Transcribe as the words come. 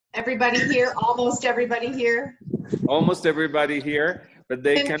Everybody here, almost everybody here. Almost everybody here, but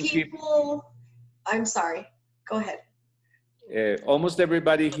they Can can keep. people, I'm sorry, go ahead. Almost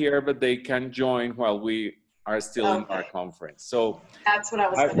everybody here, but they can join while we are still in our conference. So that's what I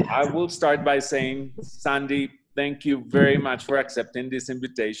was going to I ask. will start by saying, Sandy, thank you very much for accepting this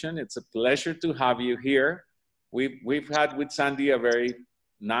invitation. It's a pleasure to have you here. We've had with Sandy a very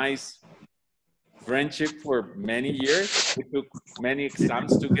nice friendship for many years. We took many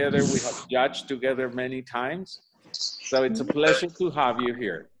exams together. We have judged together many times. So it's a pleasure to have you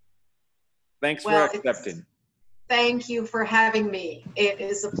here. Thanks for accepting. Thank you for having me. It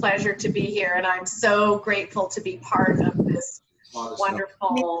is a pleasure to be here, and I'm so grateful to be part of this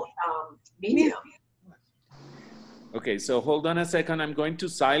wonderful medium. Okay, so hold on a second. I'm going to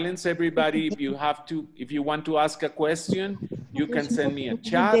silence everybody. If you want to ask a question, you can send me a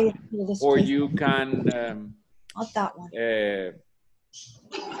chat, or you can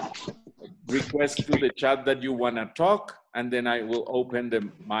request through the chat that you want to talk, and then I will open the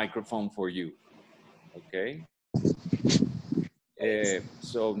microphone for you. Okay.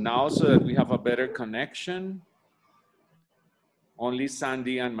 So now, so that we have a better connection, only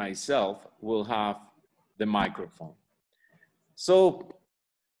Sandy and myself will have the microphone. So,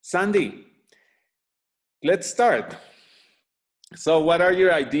 Sandy, let's start. So what are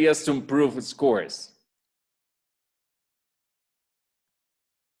your ideas to improve scores?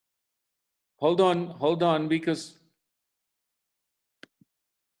 Hold on, because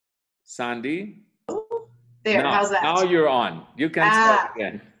Sandy? There, how's that? Now you're on. You can start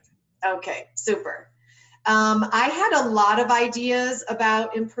again. Okay, super. I had a lot of ideas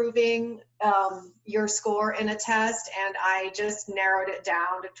about improving your score in a test, and I just narrowed it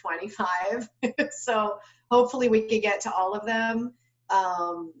down to 25. So hopefully we could get to all of them.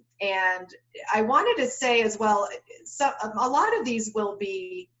 And I wanted to say as well, a lot of these will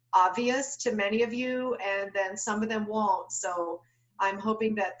be obvious to many of you, and then some of them won't. So I'm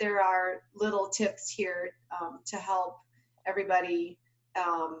hoping that there are little tips here to help everybody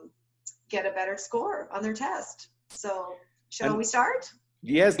get a better score on their test. So shall we start?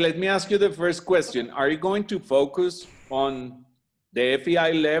 Yes, let me ask you the first question. Are you going to focus on the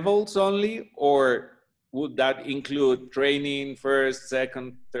FEI levels only, or would that include training, first,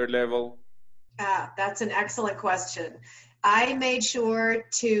 second, third level? That's an excellent question. I made sure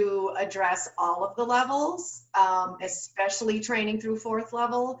to address all of the levels, especially training through fourth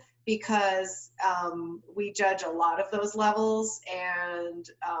level, because we judge a lot of those levels, and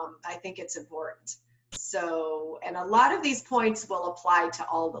I think it's important. So, and a lot of these points will apply to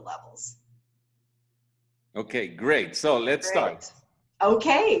all the levels. Okay, great. So let's start.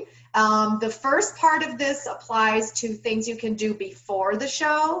 Okay. The first part of this applies to things you can do before the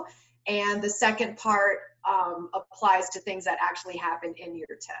show, and the second part applies to things that actually happen in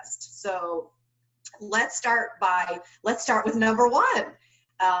your test. So let's start with number one.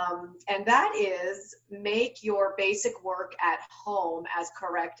 And that is make your basic work at home as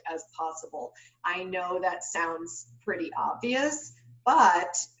correct as possible. I know that sounds pretty obvious,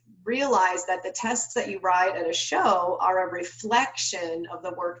 but realize that the tests that you write at a show are a reflection of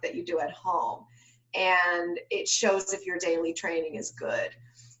the work that you do at home. And it shows if your daily training is good.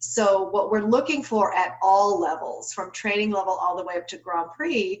 So what we're looking for at all levels, from training level all the way up to Grand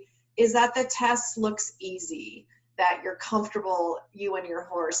Prix, is that the test looks easy, that you're comfortable, you and your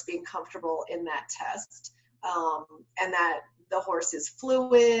horse being comfortable in that test, and that the horse is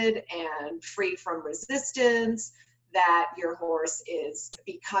fluid and free from resistance, that your horse is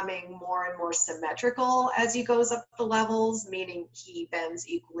becoming more and more symmetrical as he goes up the levels, meaning he bends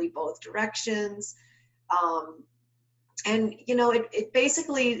equally both directions. And you know, it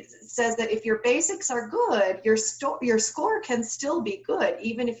basically says that if your basics are good, your score can still be good,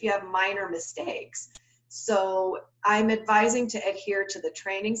 even if you have minor mistakes. So I'm advising to adhere to the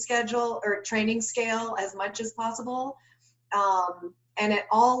training schedule or training scale as much as possible. And at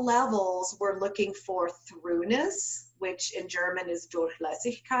all levels, we're looking for throughness, which in German is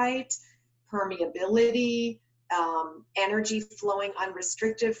Durchlässigkeit, permeability, energy flowing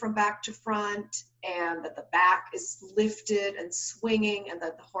unrestricted from back to front, and that the back is lifted and swinging, and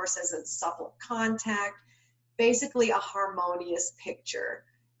that the horse has a supple contact. Basically a harmonious picture.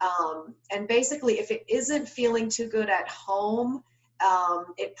 And basically, if it isn't feeling too good at home,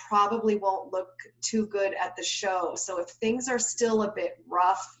 it probably won't look too good at the show. So if things are still a bit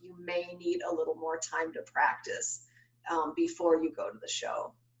rough, you may need a little more time to practice before you go to the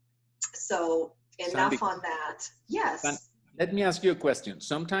show. So enough Sandy, on that. Yes. Sandy, let me ask you a question.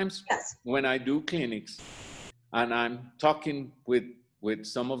 Sometimes when I do clinics and I'm talking with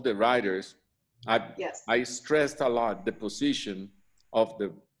some of the riders, I stressed a lot the position of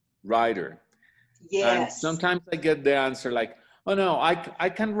the rider. And Yes. sometimes I get the answer like, oh no, I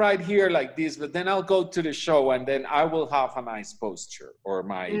can ride here like this, but then I'll go to the show and then I will have a nice posture, or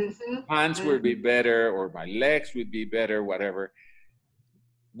my Mm-hmm. hands will be Mm-hmm. better, or my legs would be better, whatever.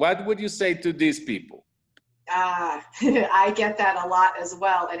 What would you say to these people? I get that a lot as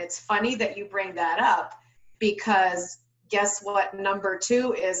well. And it's funny that you bring that up, because guess what number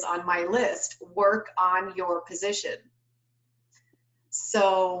 2 is on my list? Work on your position.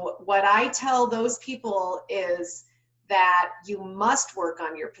 So what I tell those people is that you must work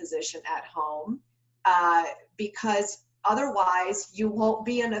on your position at home, because otherwise you won't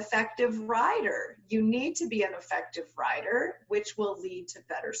be an effective rider. You need to be an effective rider, which will lead to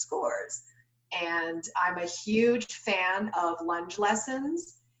better scores. And I'm a huge fan of lunge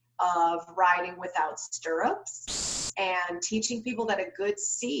lessons, of riding without stirrups, and teaching people that a good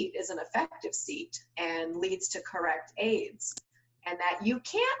seat is an effective seat and leads to correct aids. And that you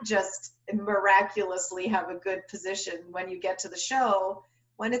can't just miraculously have a good position when you get to the show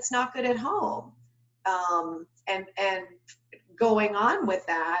when it's not good at home. And going on with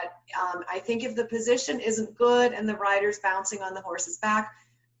that, I think if the position isn't good and the rider's bouncing on the horse's back,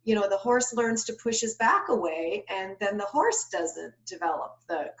 you know, the horse learns to push his back away, and then the horse doesn't develop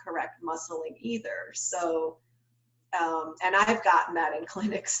the correct muscling either. So, and I've gotten that in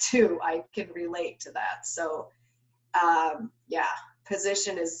clinics too. I can relate to that. So, yeah,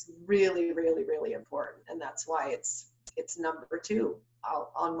 position is really, really, really important, and that's why it's number 2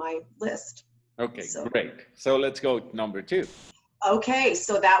 on my list. Okay, So, great. So let's go number 2. okay,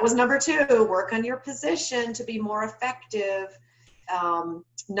 so that was number 2. Work on your position to be more effective.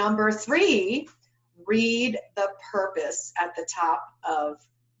 Number 3, read the purpose at the top of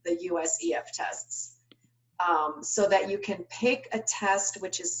the USEF tests, so that you can pick a test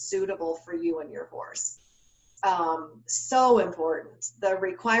which is suitable for you and your horse. So important. The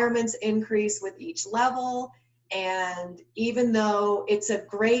requirements increase with each level, and even though it's a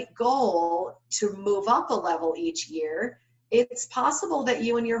great goal to move up a level each year, it's possible that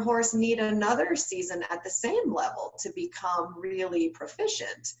you and your horse need another season at the same level to become really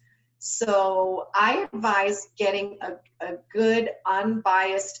proficient. So I advise getting a good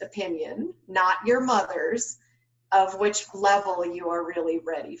unbiased opinion, not your mother's, of which level you are really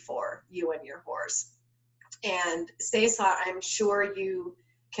ready for, you and your horse. And Cesar, I'm sure you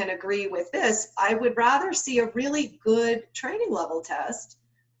can agree with this. I would rather see a really good training level test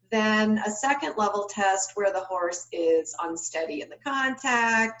than a second level test where the horse is unsteady in the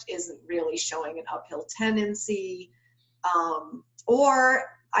contact, isn't really showing an uphill tendency. Or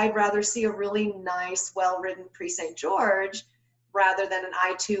I'd rather see a really nice, well-ridden Prix-St. George rather than an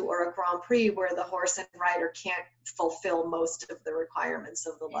I2 or a Grand Prix where the horse and rider can't fulfill most of the requirements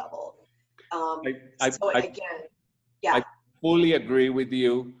of the level. I fully agree with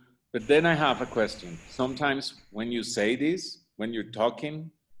you, but then I have a question. Sometimes when you say this, when you're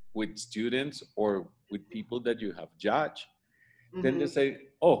talking with students or with people that you have judged, then they say,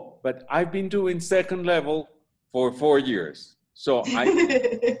 oh, but I've been doing second level for 4 years. So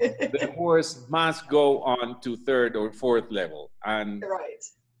the horse must go on to third or fourth level. And right.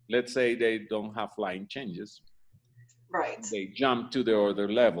 Let's say they don't have flying changes. Right. They jump to the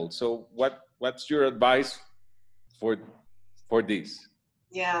other level. So what's your advice for this?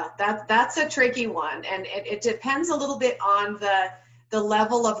 Yeah, that's a tricky one. And it depends a little bit on the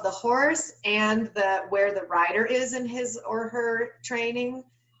level of the horse and where the rider is in his or her training.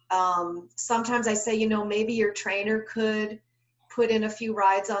 Sometimes I say, you know, maybe your trainer could put in a few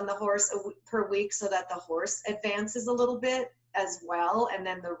rides on the horse per week so that the horse advances a little bit as well, and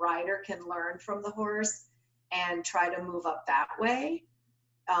then the rider can learn from the horse and try to move up that way.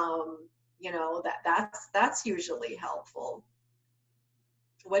 You know, that's usually helpful.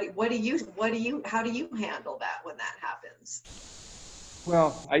 How do you handle that when that happens?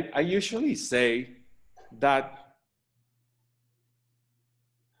 Well, I usually say that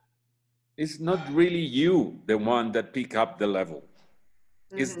it's not really you, the one that pick up the level.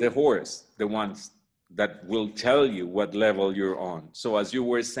 It's the horse, the ones that will tell you what level you're on. So as you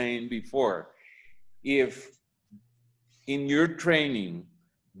were saying before, if in your training,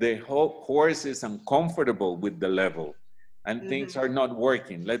 the horse is uncomfortable with the level and things are not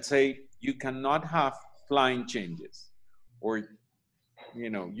working, let's say you cannot have flying changes, or you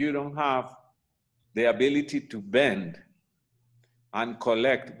know, you don't have the ability to bend and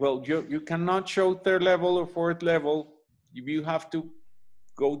collect. Well, you cannot show third level or fourth level. You have to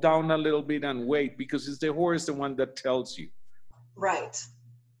go down a little bit and wait, because it's the horse the one that tells you. Right.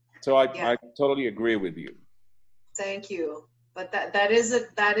 So I totally agree with you. Thank you. But that is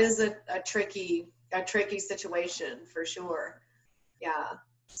a tricky situation for sure. Yeah.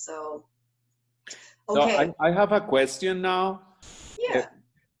 So, So okay. I have a question now. Yeah.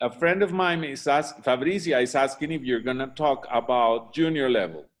 A friend of mine is asking, Fabricia is asking if you're going to talk about junior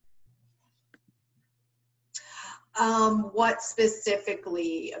level. What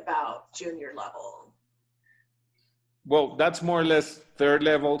specifically about junior level? Well, that's more or less third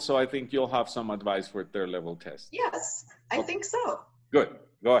level, so I think you'll have some advice for third level tests. Yes, I think so. Good.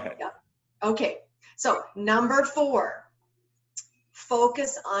 Go ahead. Yep. Okay. So number 4,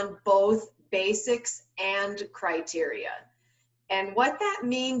 focus on both basics and criteria. And what that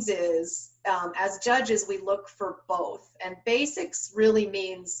means is, as judges, we look for both. And basics really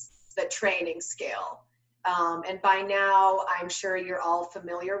means the training scale. And by now, I'm sure you're all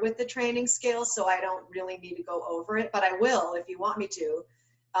familiar with the training scale, so I don't really need to go over it, but I will if you want me to.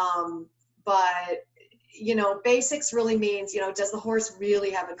 But, you know, basics really means, you know, does the horse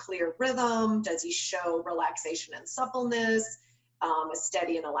really have a clear rhythm? Does he show relaxation and suppleness, a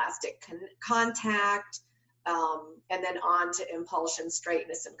steady and elastic contact? And then on to impulsion,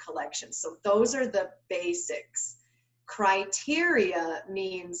 straightness, and collection. So those are the basics. Criteria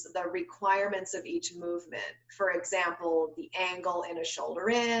means the requirements of each movement. For example, the angle in a shoulder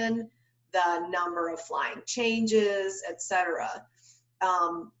in, the number of flying changes, etc.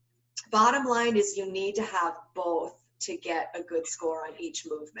 Bottom line is you need to have both to get a good score on each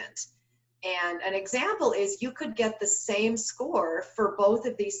movement. And an example is you could get the same score for both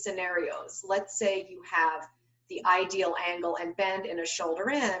of these scenarios. Let's say you have the ideal angle and bend in a shoulder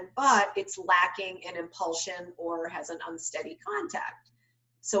in, but it's lacking in impulsion or has an unsteady contact.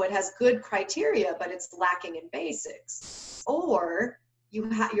 So it has good criteria, but it's lacking in basics. Or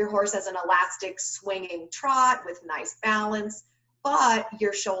your horse has an elastic swinging trot with nice balance, but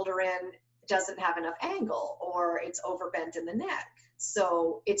your shoulder in doesn't have enough angle or it's overbent in the neck.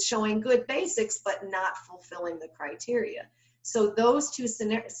 So it's showing good basics, but not fulfilling the criteria. So those two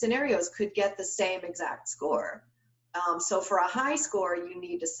scenarios could get the same exact score. So for a high score, you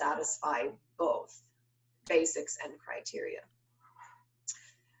need to satisfy both basics and criteria.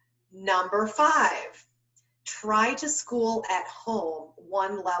 Number 5, try to school at home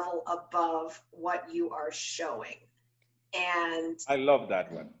one level above what you are showing. And I love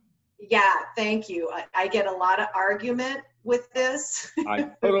that one. Yeah, thank you. I get a lot of argument with this. I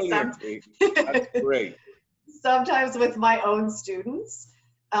totally agree. That's great. Sometimes with my own students.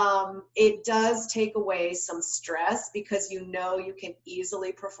 It does take away some stress because you know you can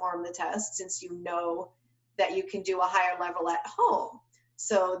easily perform the test since you know that you can do a higher level at home.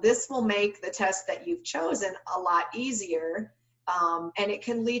 So this will make the test that you've chosen a lot easier, and it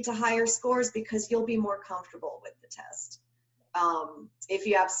can lead to higher scores because you'll be more comfortable with the test. If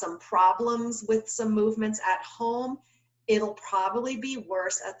you have some problems with some movements at home, it'll probably be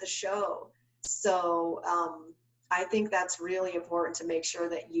worse at the show. So I think that's really important to make sure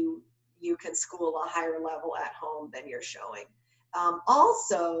that you can school a higher level at home than you're showing.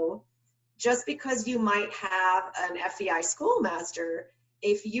 Also, just because you might have an FEI schoolmaster,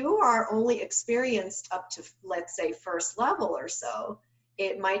 if you are only experienced up to, let's say, first level or so,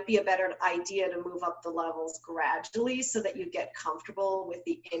 it might be a better idea to move up the levels gradually so that you get comfortable with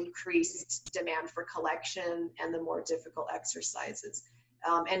the increased demand for collection and the more difficult exercises.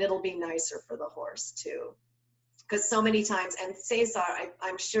 And it'll be nicer for the horse too. Because so many times, and Cesar,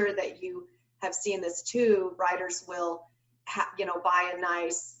 I'm sure that you have seen this too, riders will buy a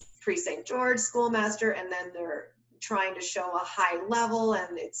nice pre-St. George schoolmaster and then they're trying to show a high level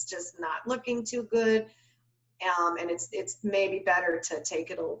and it's just not looking too good. And it's maybe better to take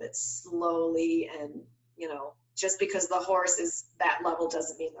it a little bit slowly, and just because the horse is that level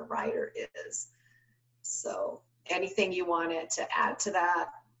doesn't mean the rider is. So anything you wanted to add to that?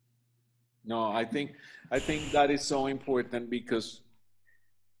 No, I think that is so important because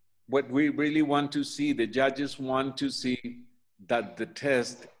what we really want to see, the judges want to see that the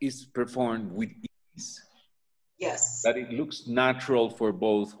test is performed with ease. Yes. That it looks natural for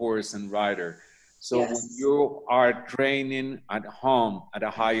both horse and rider. So yes. When you are training at home at a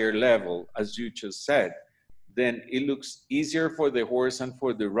higher level, as you just said, then it looks easier for the horse and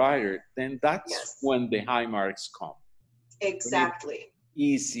for the rider. Then that's yes. when the high marks come. Exactly.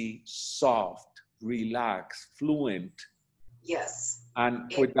 Easy, soft, relaxed, fluent. Yes.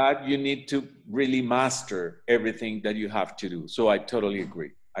 And for that, you need to really master everything that you have to do. So I totally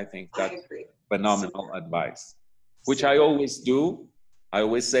agree. I think that's phenomenal advice, which I always do. I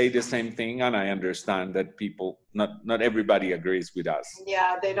always say the same thing, and I understand that people, not everybody agrees with us.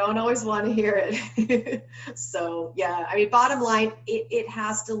 Yeah, they don't always want to hear it. So yeah, I mean, bottom line, it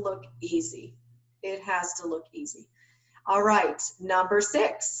has to look easy. It has to look easy. All right, number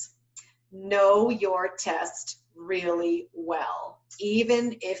 6, know your test really well,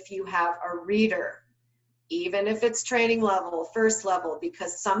 even if you have a reader, even if it's training level, first level,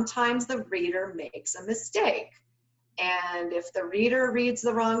 because sometimes the reader makes a mistake. And if the reader reads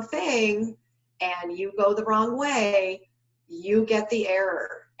the wrong thing and you go the wrong way, you get the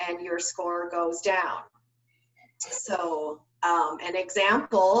error and your score goes down. So an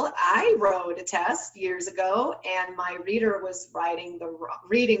example, I wrote a test years ago and my reader was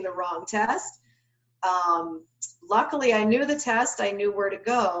reading the wrong test. Luckily, I knew the test, I knew where to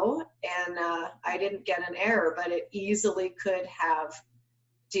go, and I didn't get an error, but it easily could have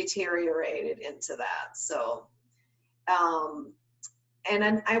deteriorated into that. So,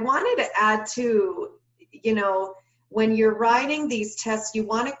 and I wanted to add too, you know, when you're writing these tests, you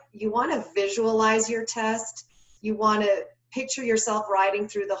want to visualize your test. You want to picture yourself writing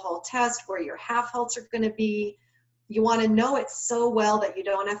through the whole test, where your half halts are going to be. You want to know it so well that you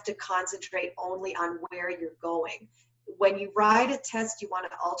don't have to concentrate only on where you're going. When you write a test, you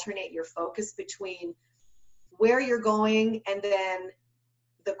want to alternate your focus between where you're going and then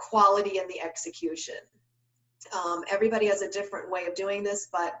the quality and the execution. Everybody has a different way of doing this,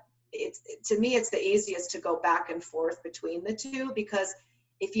 but to me, it's the easiest to go back and forth between the two, because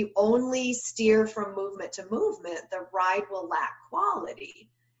if you only steer from movement to movement, the ride will lack quality.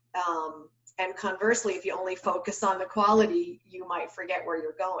 And conversely, if you only focus on the quality, you might forget where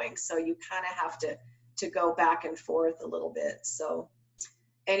you're going. So you kind of have to go back and forth a little bit. So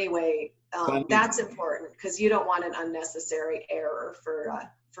anyway, that's important, because you don't want an unnecessary error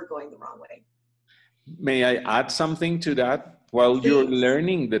for going the wrong way. May I add something to that? While Please. You're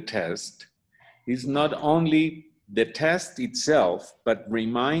learning the test, it's not only the test itself, but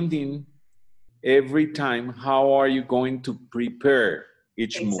reminding every time how are you going to prepare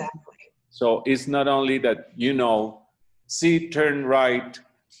each move. So it's not only that, you know, C, turn right,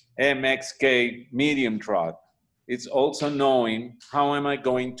 MXK, medium trot. It's also knowing how am I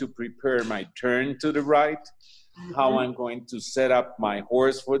going to prepare my turn to the right, how I'm going to set up my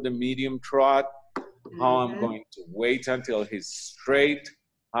horse for the medium trot, how I'm going to wait until he's straight,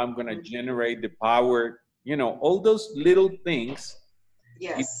 how I'm going to generate the power, you know, all those little things.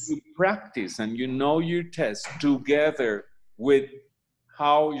 Yes. If you practice and you know your test together with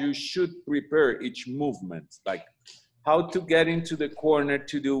how you should prepare each movement, like how to get into the corner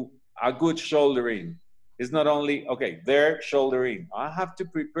to do a good shoulder in. It's not only, okay, there, shoulder in. I have to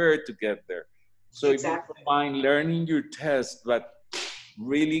prepare to get there. So exactly. If you find learning your test, but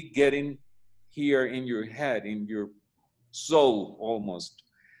really getting here in your head, in your soul almost,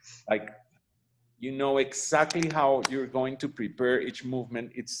 like you know exactly how you're going to prepare each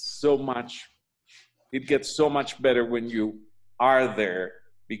movement. It gets so much better when you are there,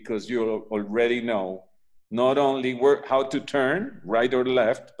 because you already know not only how to turn right or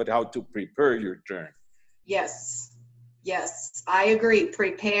left, but how to prepare your turn. Yes, yes, I agree.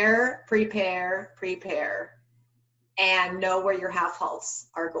 Prepare, prepare, prepare, and know where your half halts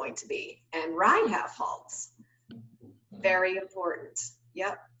are going to be, and ride half halts. Very important.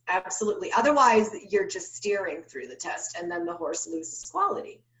 Yep, absolutely. Otherwise, you're just steering through the test, and then the horse loses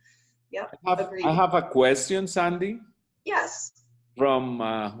quality. Yep, agreed. I have a question, Sandy. Yes. From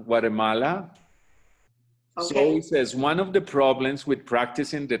Guatemala. Okay. So it says, one of the problems with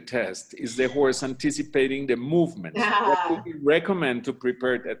practicing the test is the horse anticipating the movements. What do you recommend to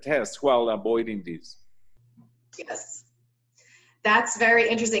prepare the test while avoiding this? Yes, that's very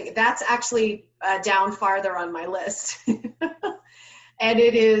interesting. That's actually down farther on my list. And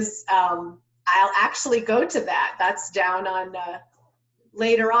it is, I'll actually go to that. That's down on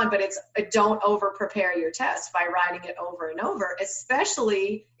later on, but it's don't over prepare your test by riding it over and over,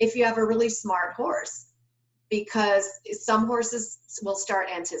 especially if you have a really smart horse, because some horses will start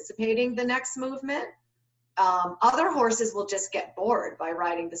anticipating the next movement. Other horses will just get bored by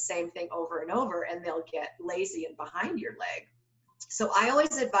riding the same thing over and over, and they'll get lazy and behind your leg. So I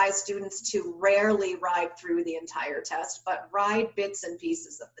always advise students to rarely ride through the entire test, but ride bits and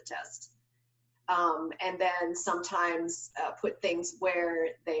pieces of the test. And then sometimes put things where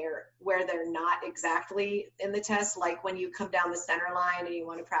they're not exactly in the test, like when you come down the center line and you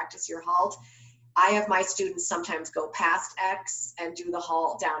want to practice your halt. I have my students sometimes go past X and do the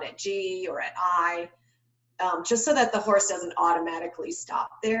halt down at G or at I, just so that the horse doesn't automatically stop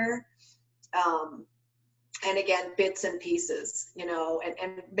there. And again, bits and pieces, you know,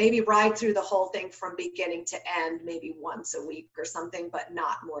 and maybe ride through the whole thing from beginning to end, maybe once a week or something, but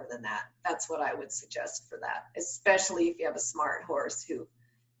not more than that. That's what I would suggest for that, especially if you have a smart horse who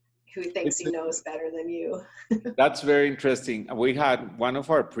thinks he knows better than you. That's very interesting. We had one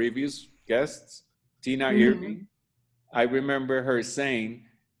of our previous guests, Tina Irving. I remember her saying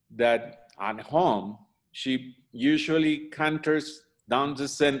that at home, she usually canters down the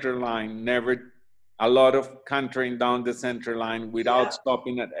center line, never a lot of cantering down the center line without Yep.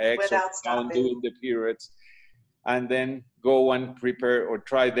 stopping at X or Without down stopping. doing the pirouettes, and then go and prepare or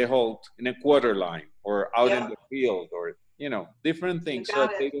try the halt in a quarter line or out in Yep. the field, or, you know, different You things so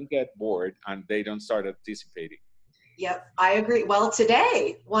got that it. they don't get bored and they don't start anticipating. Yep, I agree. Well,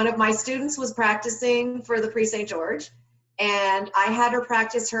 today, one of my students was practicing for the Pre-St. George, and I had her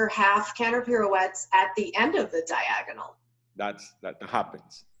practice her half canter pirouettes at the end of the diagonal. That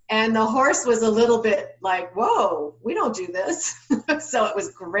happens. And the horse was a little bit like, whoa, we don't do this. So it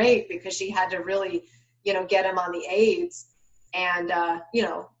was great because she had to really, you know, get him on the aids and, you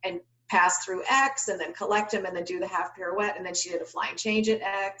know, and pass through X and then collect him and then do the half pirouette. And then she did a flying change at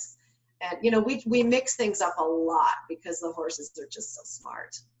X. And, you know, we mix things up a lot because the horses are just so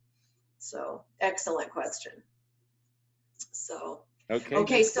smart. So excellent question. So,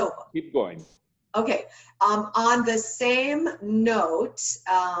 okay, so keep going. Okay, on the same note,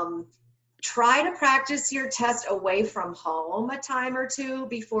 try to practice your test away from home a time or two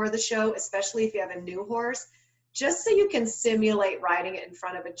before the show, especially if you have a new horse, just so you can simulate riding it in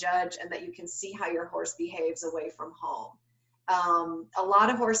front of a judge and that you can see how your horse behaves away from home. A lot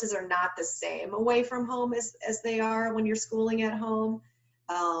of horses are not the same away from home as they are when you're schooling at home.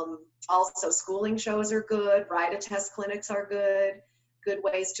 Also, schooling shows are good, ride-a-test clinics are good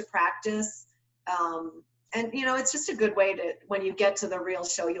ways to practice. And, you know, it's just a good way to, when you get to the real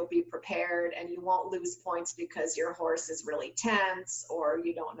show, you'll be prepared and you won't lose points because your horse is really tense or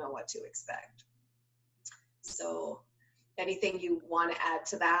you don't know what to expect. So anything you want to add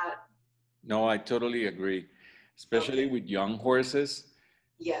to that? No, I totally agree, especially with young horses.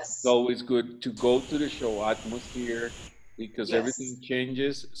 Yes. It's always good to go to the show atmosphere because everything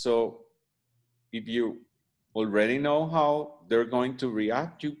changes. So if you already know how they're going to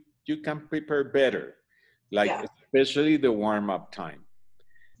react, you can prepare better, like especially the warm-up time.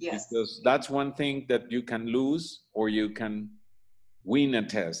 Yes. Because that's one thing that you can lose or you can win a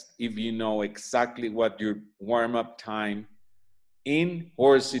test if you know exactly what your warm-up time in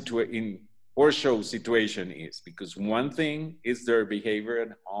horse show situation is. Because one thing is their behavior at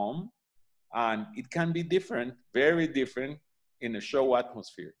home, and it can be different, very different in a show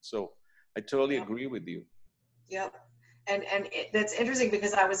atmosphere. So I totally agree with you. Yep. And that's interesting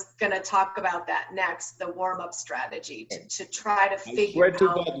because I was going to talk about that next, the warm-up strategy to try to figure out.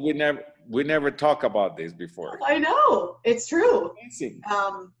 God, we never talk about this before. I know, it's true. Amazing.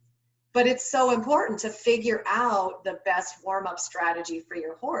 But it's so important to figure out the best warm-up strategy for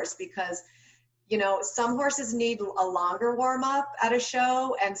your horse because, you know, some horses need a longer warm-up at a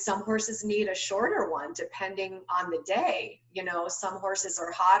show and some horses need a shorter one depending on the day. You know, some horses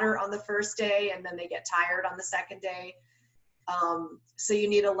are hotter on the first day and then they get tired on the second day. So you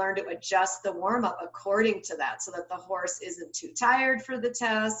need to learn to adjust the warm-up according to that so that the horse isn't too tired for the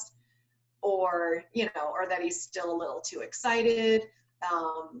test or, you know, or that he's still a little too excited.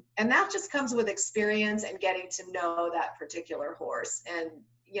 And that just comes with experience and getting to know that particular horse. And,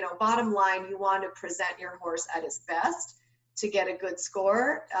 you know, bottom line, you want to present your horse at his best to get a good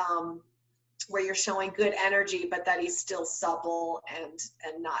score, where you're showing good energy, but that he's still supple and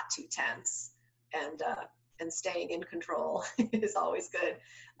not too tense, and staying in control is always good.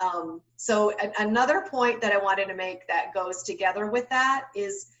 So another point that I wanted to make that goes together with that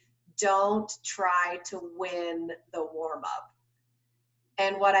is don't try to win the warm-up.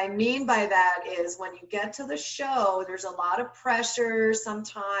 And what I mean by that is when you get to the show, there's a lot of pressure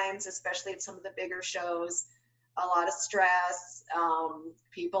sometimes, especially at some of the bigger shows, a lot of stress.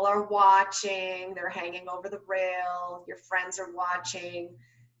 People are watching, they're hanging over the rail, your friends are watching.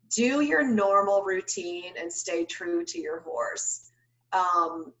 Do your normal routine and stay true to your horse.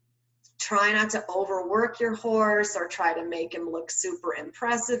 Try not to overwork your horse or try to make him look super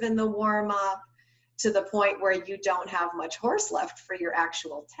impressive in the warm-up to the point where you don't have much horse left for your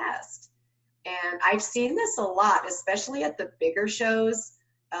actual test. And I've seen this a lot, especially at the bigger shows.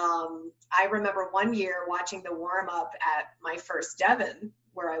 I remember one year watching the warm-up at my first Devon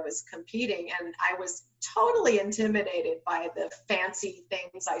where I was competing, and I was totally intimidated by the fancy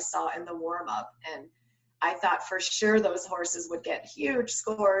things I saw in the warm-up. And I thought for sure those horses would get huge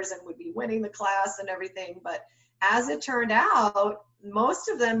scores and would be winning the class and everything. But as it turned out, most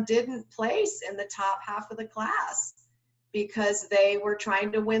of them didn't place in the top half of the class because they were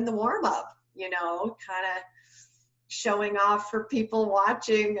trying to win the warm-up, you know, kind of showing off for people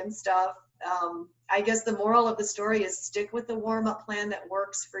watching and stuff. I guess the moral of the story is stick with the warm-up plan that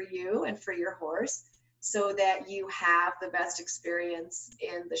works for you and for your horse so that you have the best experience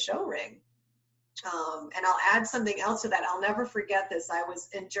in the show ring. And I'll add something else to that. I'll never forget this. I was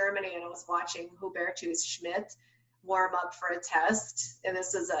in Germany and I was watching Hubertus Schmidt warm up for a test. And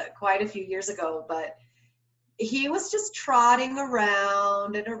this is quite a few years ago, but he was just trotting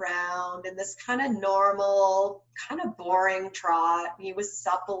around and around in this kind of normal, kind of boring trot. He was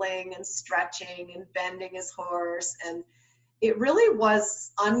suppling and stretching and bending his horse, and it really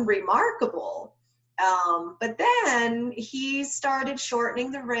was unremarkable. But then he started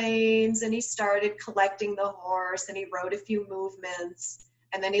shortening the reins and he started collecting the horse and he rode a few movements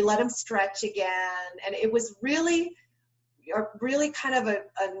and then he let him stretch again. And it was really kind of a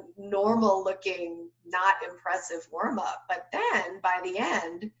normal looking, not impressive warm up. But then by the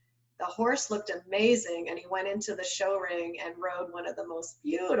end, the horse looked amazing and he went into the show ring and rode one of the most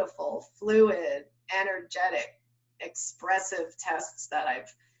beautiful, fluid, energetic, expressive tests that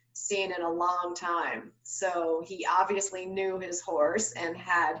I've seen in a long time. So he obviously knew his horse and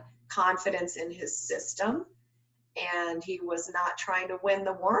had confidence in his system, and he was not trying to win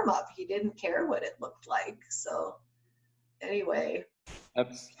the warm up. He didn't care what it looked like. So anyway,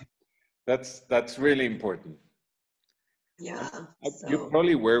 that's really important. Yeah. You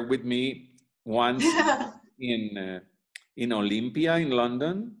probably were with me once in Olympia in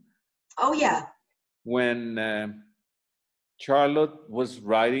London. Oh yeah. When Charlotte was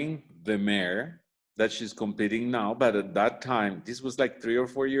riding the mare that she's competing now, but at that time, this was like 3 or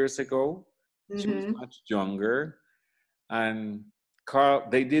 4 years ago. She was much younger, and Carl,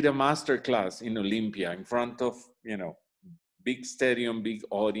 they did a master class in Olympia in front of, big stadium, big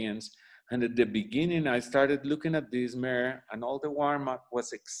audience. And at the beginning, I started looking at this mare, and all the warm-up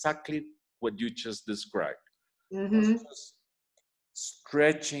was exactly what you just described. Just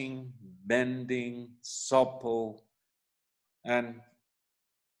stretching, bending, supple. And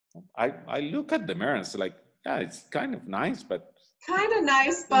I look at the mare and it's like, yeah, it's kind of nice, but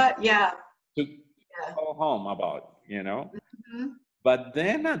yeah. To go home about, But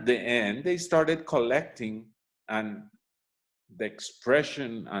then at the end, they started collecting, and the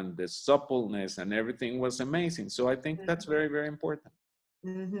expression and the suppleness and everything was amazing. So I think that's very, very important.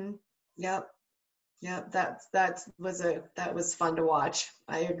 Yep. That was fun to watch.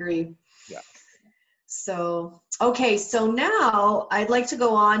 I agree. Yeah. So, okay. So now I'd like to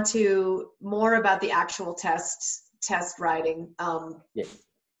go on to more about the actual test riding.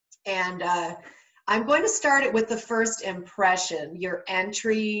 And I'm going to start it with the first impression, your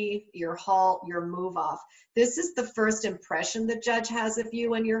entry, your halt, your move off. This is the first impression the judge has of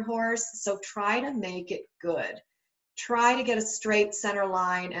you and your horse. So try to make it good. Try to get a straight center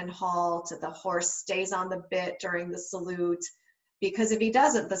line and halt. The horse stays on the bit during the salute, because if he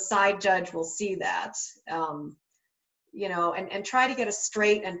doesn't, the side judge will see that. And try to get a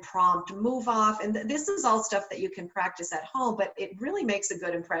straight and prompt move off. And this is all stuff that you can practice at home, but it really makes a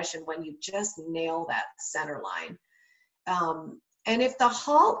good impression when you just nail that center line. And if the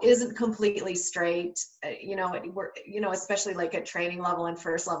halt isn't completely straight, especially like at training level and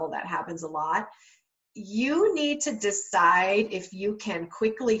first level, that happens a lot. You need to decide if you can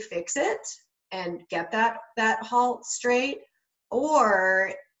quickly fix it and get that halt straight,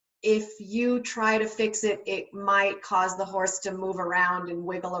 or if you try to fix it, it might cause the horse to move around and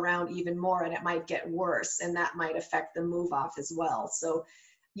wiggle around even more, and it might get worse, and that might affect the move off as well. So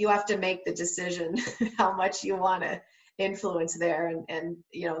you have to make the decision how much you want to influence there. And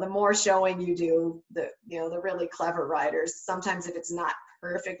the more showing you do, the really clever riders, sometimes if it's not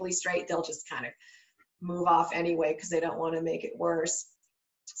perfectly straight, they'll just kind of move off anyway because they don't want to make it worse.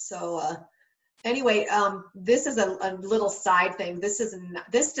 So anyway, this is a little side thing. This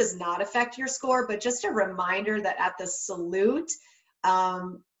does not affect your score, but just a reminder that at the salute,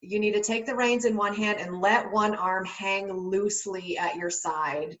 you need to take the reins in one hand and let one arm hang loosely at your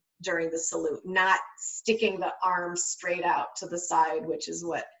side during the salute, not sticking the arm straight out to the side, which is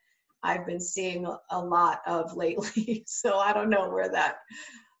what I've been seeing a lot of lately. So I don't know where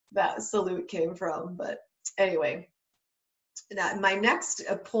that salute came from, but anyway. My next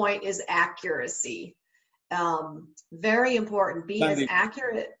point is accuracy. Very important. Be Sandy, as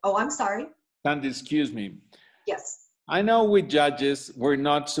accurate. Oh, I'm sorry. Sandy, excuse me. Yes. I know with judges, we're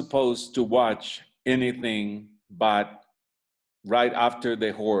not supposed to watch anything but right after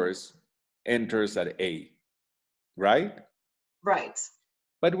the horse enters at A, right? Right.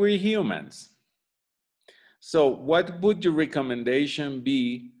 But we're humans. So what would your recommendation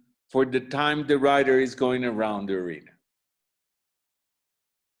be for the time the rider is going around the arena?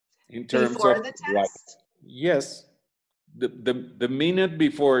 In terms before of the test? right, yes, the minute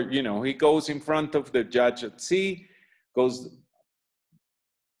before, he goes in front of the judge at C, goes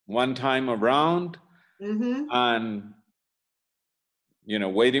one time around, and you know,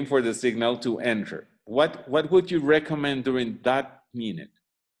 waiting for the signal to enter. What would you recommend during that minute?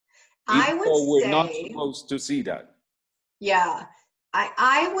 I would We're not say, supposed to see that. yeah,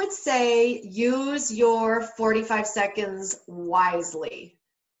 I would say use your 45 seconds wisely.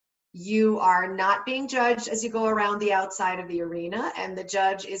 You are not being judged as you go around the outside of the arena, and the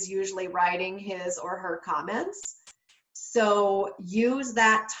judge is usually writing his or her comments. So use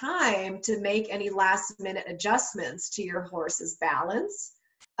that time to make any last minute adjustments to your horse's balance.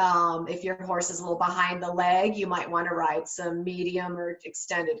 If your horse is a little behind the leg, you might want to ride some medium or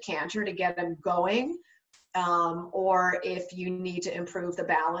extended canter to get them going. Or if you need to improve the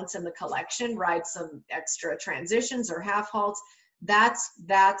balance in the collection, ride some extra transitions or half halts. That's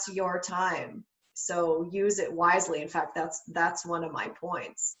your time. So use it wisely. In fact, that's one of my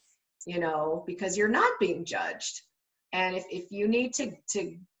points, you know, because you're not being judged. And if you need to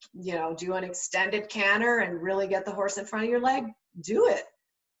you know, do an extended canter and really get the horse in front of your leg, do it.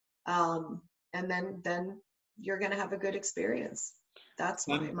 And then you're going to have a good experience. That's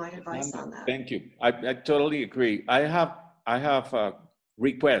my advice on that. Thank you. I totally agree. I have a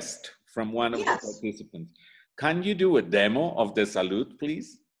request from one of the participants. Can you do a demo of the salute,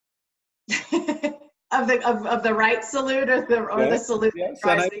 please? of the right salute or the salute? Yes,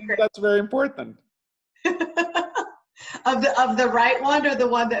 and I think that's very important. of the right one or the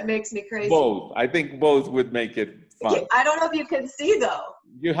one that makes me crazy? Both. I think both would make it fun. I don't know if you can see though.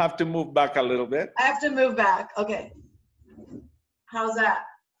 You have to move back a little bit. I have to move back. Okay. How's that?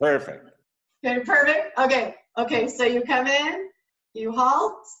 Perfect. Okay, perfect. Okay. Okay, so you come in, you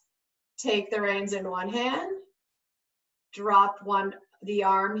halt, take the reins in one hand, drop the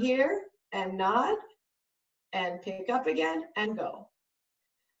arm here and nod, and pick up again and go.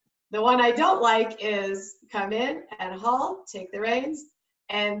 The one I don't like is come in and halt, take the reins,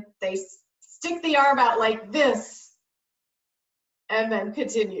 and they stick the arm out like this, and then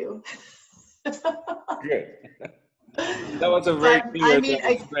continue. Good. That was a very clear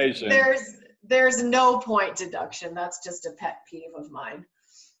demonstration. There's no point deduction. That's just a pet peeve of mine.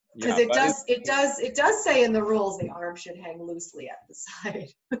 Because it does say in the rules the arm should hang loosely at the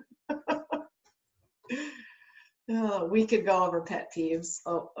side. Oh, we could go over pet peeves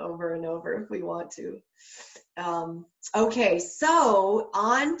over and over if we want to. Okay, so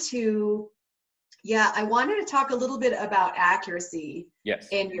on to, I wanted to talk a little bit about accuracy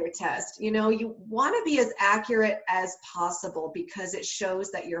in your test. You know, you want to be as accurate as possible because it shows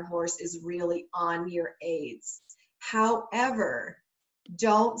that your horse is really on your aids. However,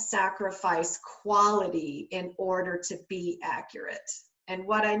 don't sacrifice quality in order to be accurate. And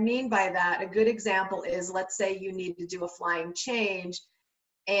what I mean by that, a good example is, let's say you need to do a flying change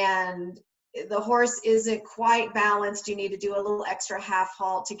and the horse isn't quite balanced. You need to do a little extra half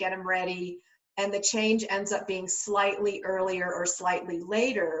halt to get him ready, and the change ends up being slightly earlier or slightly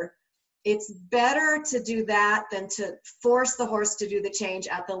later. It's better to do that than to force the horse to do the change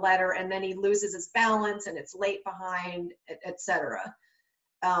at the letter, and then he loses his balance and it's late behind, etc.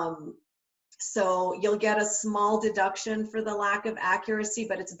 So you'll get a small deduction for the lack of accuracy,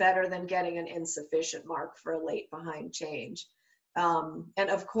 but it's better than getting an insufficient mark for a late behind change. And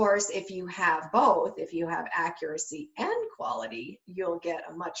of course, if you have both, if you have accuracy and quality, you'll get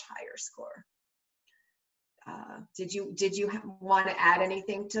a much higher score. Did you want to add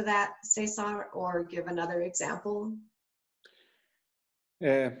anything to that, Cesar, or give another example?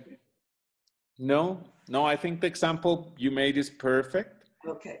 No, I think the example you made is perfect.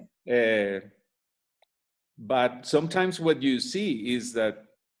 Okay. But sometimes what you see is that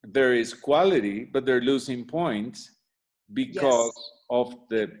there is quality, but they're losing points because of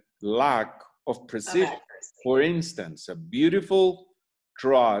the lack of precision. For instance, a beautiful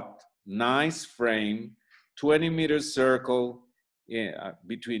trot, nice frame, 20-meter circle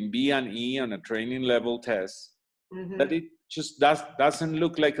between B and E on a training level test, that it just doesn't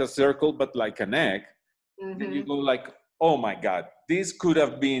look like a circle, but like an egg. And you go like, oh my God, this could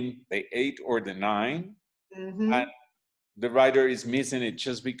have been the 8 or the 9. And the rider is missing it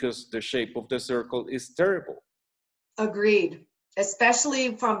just because the shape of the circle is terrible. Agreed,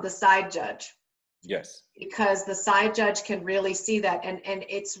 especially from the side judge. Yes. Because the side judge can really see that. And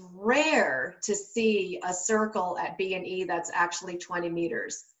it's rare to see a circle at B and E that's actually 20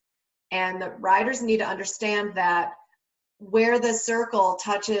 meters. And the riders need to understand that where the circle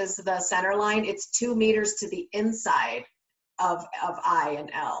touches the center line, it's 2 meters to the inside of I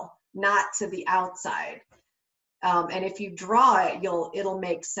and L, not to the outside. And if you draw it, it'll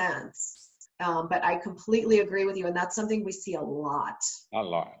make sense. But I completely agree with you. And that's something we see a lot. A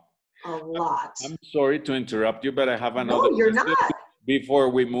lot. A lot. I'm sorry to interrupt you, but I have another No, you're not. before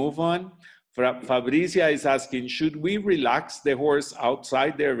we move on. Fabricia is asking, should we relax the horse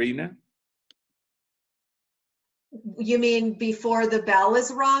outside the arena? You mean before the bell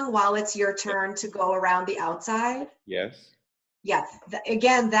is rung, while it's your turn to go around the outside? Yes. Yeah,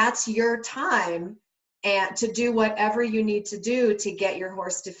 again, that's your time and to do whatever you need to do to get your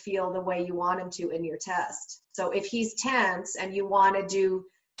horse to feel the way you want him to in your test. So if he's tense and you want to do,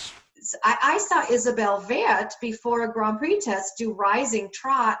 I saw Isabel Vet before a Grand Prix test do rising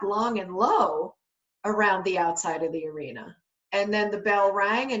trot long and low around the outside of the arena. And then the bell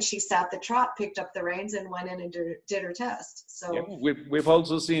rang and she sat the trot, picked up the reins and went in and did her test. So yeah, we've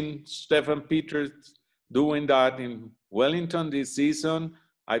also seen Stefan Peters doing that in Wellington this season.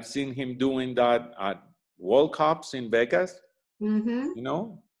 I've seen him doing that at World Cups in Vegas. You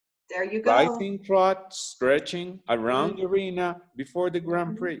know, there you go. rising trot, stretching around the arena before the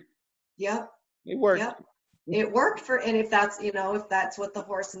Grand Prix. Yep. It worked. Yep. It worked for, and if that's, if that's what the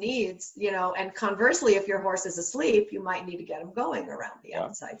horse needs, and conversely, if your horse is asleep, you might need to get him going around the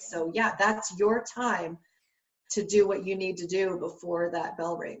outside. So yeah, that's your time to do what you need to do before that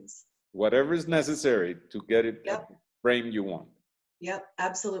bell rings. Whatever is necessary to get it at the frame you want. Yep,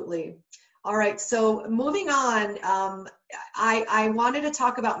 absolutely. All right, so moving on, I wanted to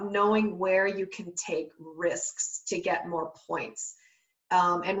talk about knowing where you can take risks to get more points,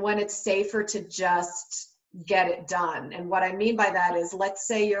 and when it's safer to just get it done. And what I mean by that is, let's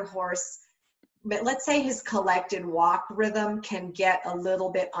say your horse, let's say his collected walk rhythm can get a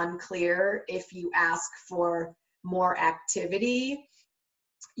little bit unclear if you ask for more activity.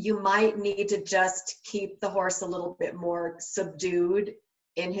 You might need to just keep the horse a little bit more subdued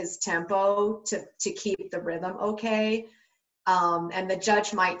in his tempo to keep the rhythm okay. And the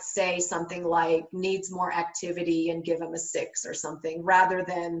judge might say something like needs more activity and give him a 6 or something, rather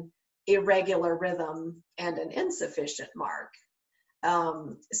than irregular rhythm and an insufficient mark.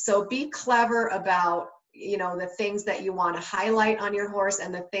 So be clever about, the things that you want to highlight on your horse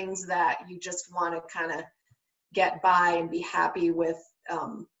and the things that you just want to kind of get by and be happy with,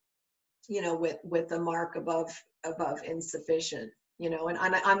 with the mark above insufficient, and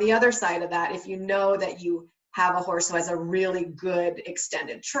on the other side of that, if you know that you have a horse who has a really good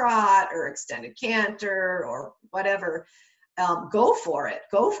extended trot or extended canter or whatever, go for it.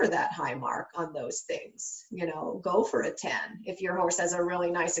 Go for that high mark on those things, go for a 10. If your horse has a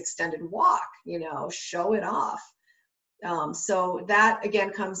really nice extended walk, show it off. So that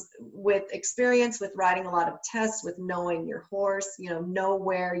again comes with experience, with riding a lot of tests, with knowing your horse, know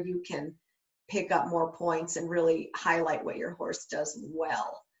where you can pick up more points and really highlight what your horse does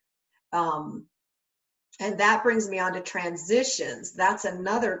well. And that brings me on to transitions. That's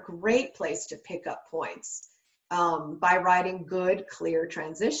another great place to pick up points, by riding good, clear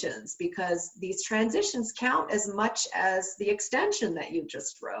transitions, because these transitions count as much as the extension that you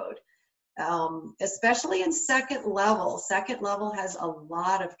just rode. Especially in second level. Second level has a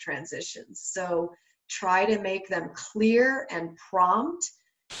lot of transitions. So try to make them clear and prompt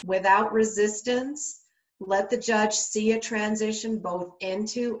without resistance. Let the judge see a transition both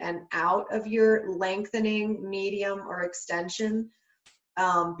into and out of your lengthening, medium, or extension,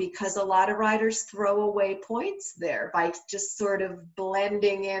 because a lot of riders throw away points there by just sort of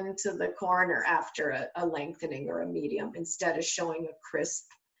blending into the corner after a lengthening or a medium instead of showing a crisp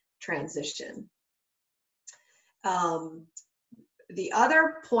transition. The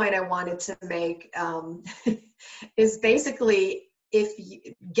other point I wanted to make is basically, if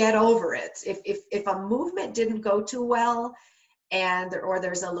you get over it, if a movement didn't go too well or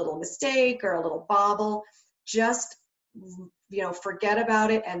there's a little mistake or a little bobble, just forget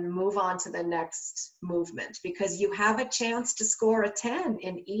about it and move on to the next movement, because you have a chance to score a 10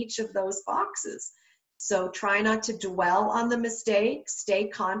 in each of those boxes. So try not to dwell on the mistake, stay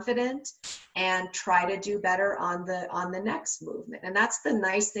confident, and try to do better on the next movement. And that's the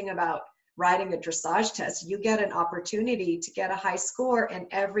nice thing about riding a dressage test. You get an opportunity to get a high score in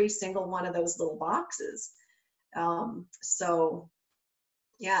every single one of those little boxes. So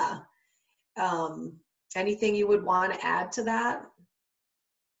yeah. Anything you would want to add to that?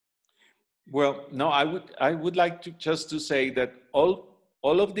 Well, no, I would like to say that all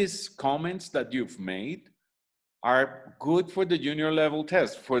of these comments that you've made are good for the junior level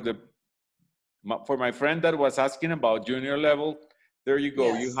test. For my friend that was asking about junior level, there you go.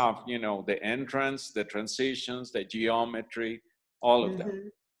 Yes. You have, the entrance, the transitions, the geometry, all of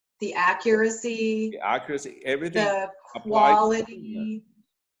them. The accuracy. Everything. The quality.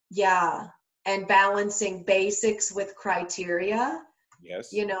 Yeah. And balancing basics with criteria.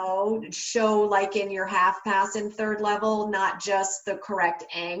 Yes. Show, like in your half pass in third level, not just the correct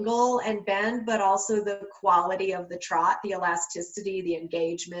angle and bend, but also the quality of the trot, the elasticity, the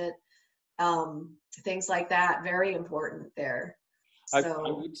engagement. things like that, very important there. I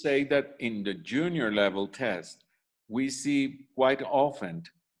So would say that in the junior level test, we see quite often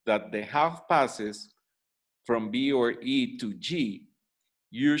that the half passes from B or E to G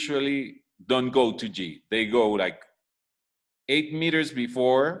usually don't go to G. They go like 8 meters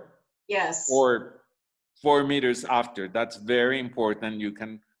before yes, or 4 meters after. That's very important. You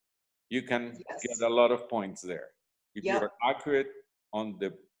can get yes, a lot of points there if yep, you're accurate on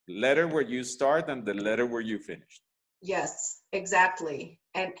the letter where you start and the letter where you finished. yes, exactly.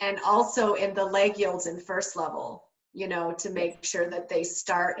 And also in the leg yields in first level, you know, to Yes. make sure that they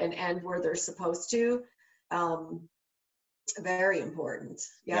start and end where they're supposed to. Um, very important.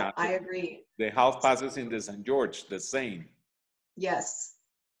 Yeah, Yep, I agree. the half passes in the St. George, the same. Yes,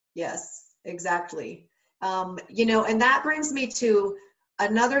 yes, exactly. You know, and that brings me to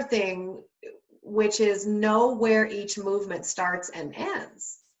another thing, which is know where each movement starts and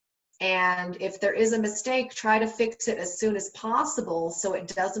ends. And if there is a mistake, try to fix it as soon as possible so it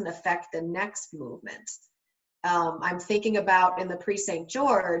doesn't affect the next movement. I'm thinking about in the pre-St.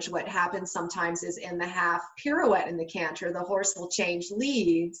 George, what happens sometimes is in the half pirouette in the canter, the horse will change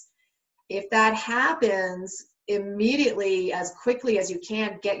leads. If that happens, immediately, as quickly as you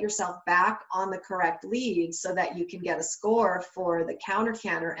can, get yourself back on the correct lead so that you can get a score for the counter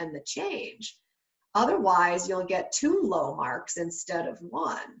canter and the change. Otherwise, you'll get 2 low marks instead of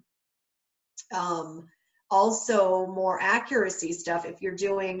 1. Um, Also, more accuracy stuff. If you're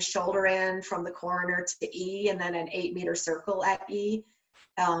doing shoulder in from the corner to E and then an 8-meter circle at E,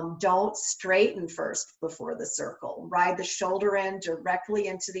 don't straighten first before the circle. Ride the shoulder in directly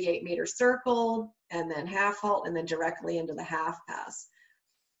into the 8-meter circle and then half halt and then directly into the half pass.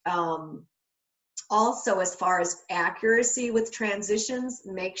 Also, as far as accuracy with transitions,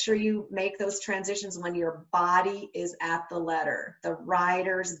 make sure you make those transitions when your body is at the letter, the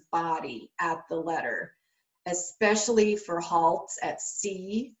rider's body at the letter, especially for halts at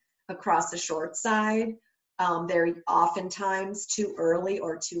C across the short side. They're oftentimes too early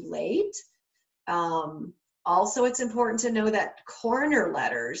or too late. Also, it's important to know that corner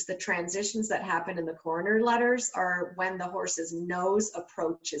letters, the transitions that happen in the corner letters, are when the horse's nose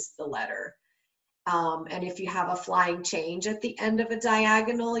approaches the letter. And if you have a flying change at the end of a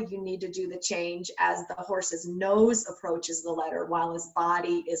diagonal, you need to do the change as the horse's nose approaches the letter while his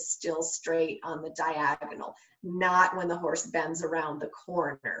body is still straight on the diagonal, not when the horse bends around the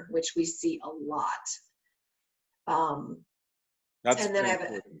corner, which we see a lot. That's And then I very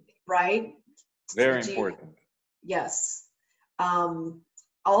have, important. right? Very important. Yes.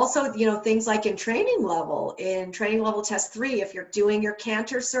 Also, you know, things like in training level test 3, if you're doing your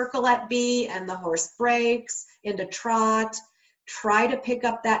canter circle at B and the horse breaks into trot, try to pick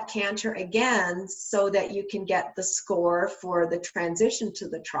up that canter again so that you can get the score for the transition to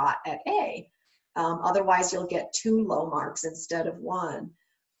the trot at A. Otherwise, you'll get 2 low marks instead of 1.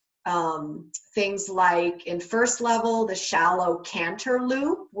 Things like in first level, the shallow canter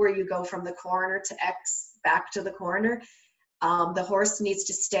loop, where you go from the corner to X back to the corner. The horse needs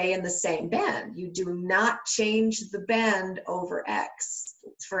to stay in the same bend. You do not change the bend over X.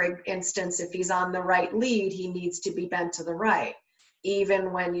 For instance, if he's on the right lead, he needs to be bent to the right,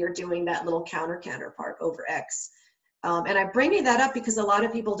 even when you're doing that little counter part over X. And I'm bringing that up because a lot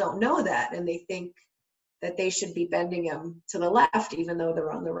of people don't know that, and they think that they should be bending him to the left, even though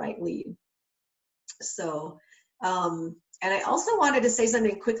they're on the right lead. So, and I also wanted to say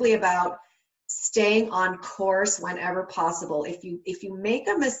something quickly about staying on course whenever possible. If you make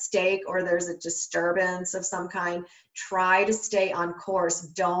a mistake or there's a disturbance of some kind, try to stay on course.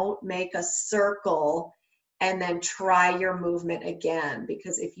 Don't make a circle and then try your movement again,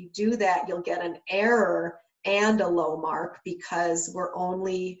 because if you do that, you'll get an error and a low mark because we're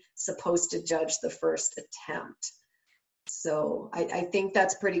only supposed to judge the first attempt. So I think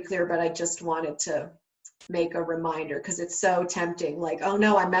that's pretty clear, but I just wanted to make a reminder because it's so tempting, like, oh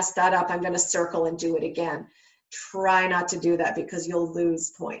no, I messed that up, I'm going to circle and do it again. Try not to do that because you'll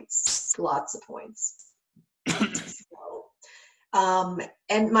lose points, lots of points. So,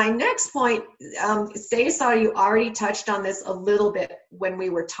 and my next point, Cesar, you already touched on this a little bit when we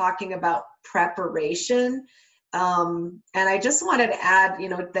were talking about preparation. And I just wanted to add, you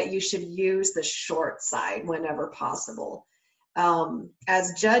know, that you should use the short side whenever possible.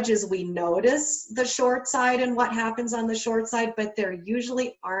 As judges, we notice the short side and what happens on the short side, but there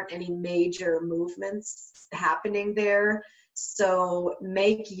usually aren't any major movements happening there. So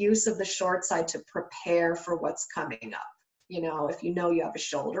make use of the short side to prepare for what's coming up. You know, if you know you have a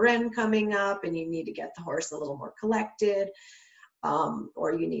shoulder in coming up and you need to get the horse a little more collected,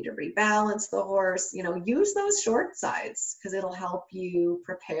 or you need to rebalance the horse, you know, use those short sides because it'll help you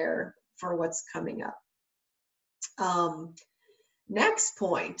prepare for what's coming up. Next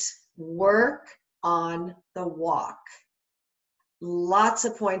point, work on the walk. Lots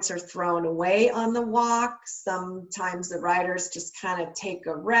of points are thrown away on the walk. Sometimes the riders just kind of take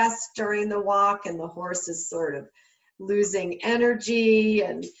a rest during the walk and the horse is sort of losing energy.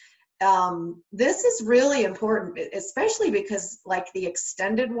 And this is really important, especially because like the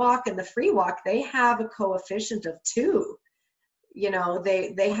extended walk and the free walk, they have a coefficient of 2. You know,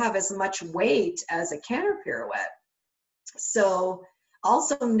 they have as much weight as a canter pirouette. So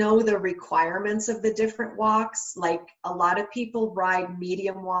also know the requirements of the different walks. Like a lot of people ride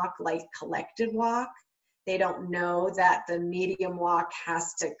medium walk like collected walk. They don't know that the medium walk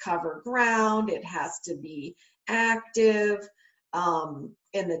has to cover ground. It has to be active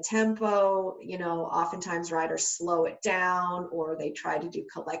in the tempo. You know, oftentimes riders slow it down or they try to do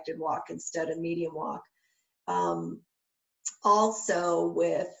collected walk instead of medium walk. Also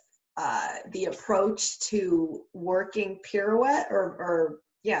with the approach to working pirouette or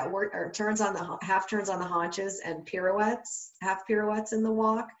turns on the half turns on the haunches and pirouettes, half pirouettes in the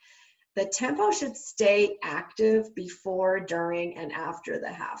walk. The tempo should stay active before, during, and after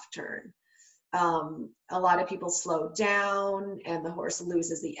the half turn. A lot of people slow down and the horse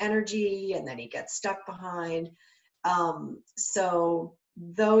loses the energy and then he gets stuck behind. So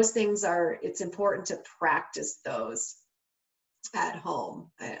those things it's important to practice those at home.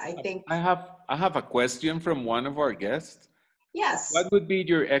 I think I have a question from one of our guests. Yes. What would be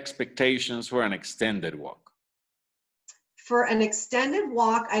your expectations for an extended walk? For an extended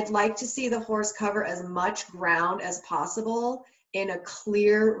walk, I'd like to see the horse cover as much ground as possible in a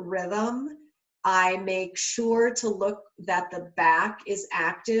clear rhythm. I make sure to look that the back is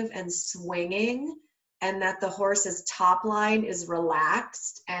active and swinging and that the horse's top line is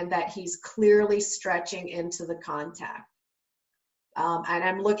relaxed and that he's clearly stretching into the contact. And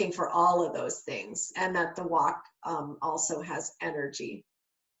I'm looking for all of those things, and that the walk also has energy.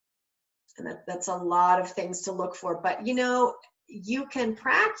 And that's a lot of things to look for. But, you know, you can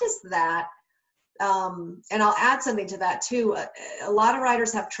practice that. And I'll add something to that, too. A lot of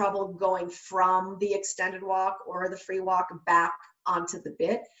riders have trouble going from the extended walk or the free walk back onto the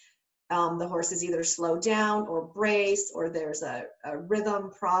bit. The horse is either slowed down or brace, or there's a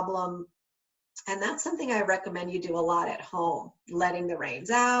rhythm problem. And that's something I recommend you do a lot at home, letting the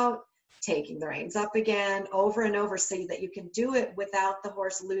reins out, taking the reins up again over and over so that you can do it without the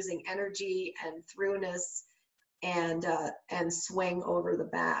horse losing energy and throughness and swing over the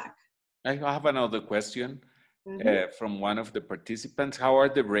back. I have another question from one of the participants. How are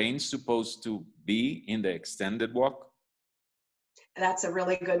the reins supposed to be in the extended walk? That's a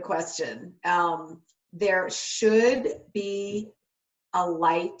really good question. There should be a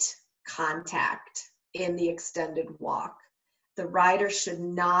light contact in the extended walk. The rider should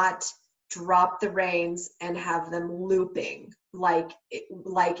not drop the reins and have them looping like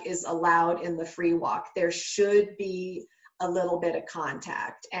is allowed in the free walk. There should be a little bit of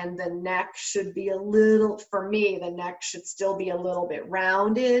contact, and the neck should be for me, the neck should still be a little bit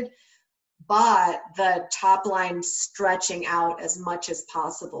rounded, but the top line stretching out as much as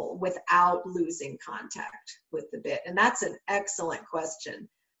possible without losing contact with the bit. And that's an excellent question,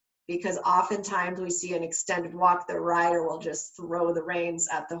 because oftentimes we see an extended walk, the rider will just throw the reins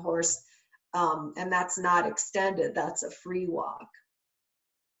at the horse, and that's not extended, that's a free walk.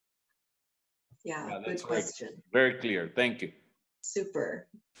 Yeah, good question. Very clear, thank you. Super,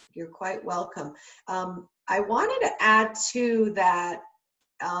 you're quite welcome. I wanted to add too that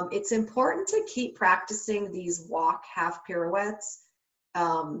it's important to keep practicing these walk half pirouettes,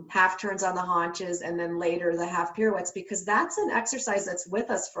 half turns on the haunches, and then later the half pirouettes, because that's an exercise that's with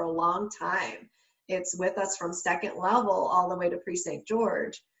us for a long time. It's with us from second level all the way to pre-St.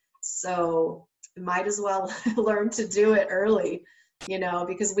 George. So might as well learn to do it early, you know,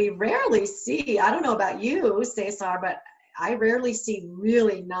 because we rarely see, I don't know about you, Cesar, but I rarely see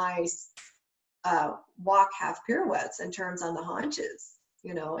really nice walk half pirouettes and turns on the haunches.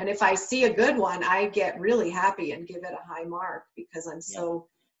 You know, and if I see a good one, I get really happy and give it a high mark, because I'm so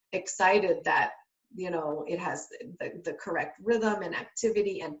excited that, you know, it has the correct rhythm and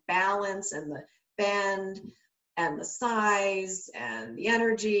activity and balance and the bend and the size and the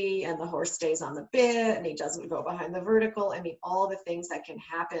energy, and the horse stays on the bit and he doesn't go behind the vertical. I mean, all the things that can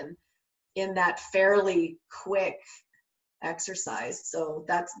happen in that fairly quick exercise. So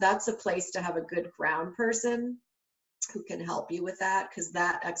that's a place to have a good ground person who can help you with that, because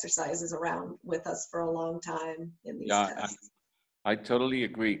that exercise is around with us for a long time in these tests. I totally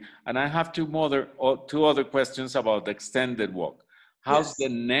agree. And I have two other questions about the extended walk. How's the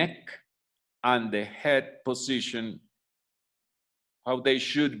neck and the head position how they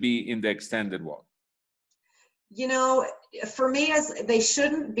should be in the extended walk? You know, for me, as they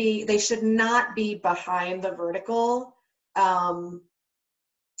should not be behind the vertical.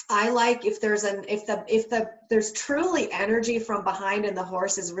 I like if there's truly energy from behind and the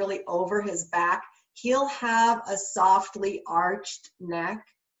horse is really over his back, he'll have a softly arched neck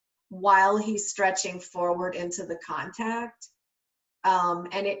while he's stretching forward into the contact. And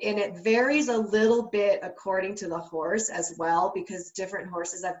it varies a little bit according to the horse as well, because different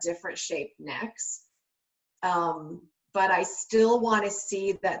horses have different shaped necks. But I still want to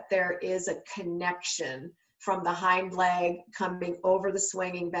see that there is a connection from the hind leg coming over the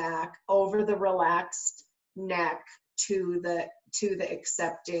swinging back, over the relaxed neck to the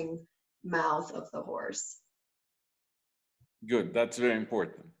accepting mouth of the horse. Good, that's very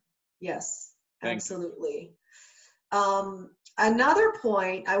important. Yes, Thank absolutely. Another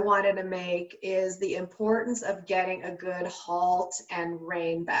point I wanted to make is the importance of getting a good halt and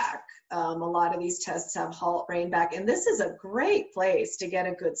rein back. A lot of these tests have halt, rein back, and this is a great place to get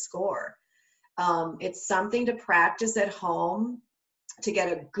a good score. It's something to practice at home to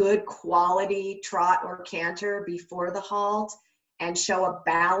get a good quality trot or canter before the halt and show a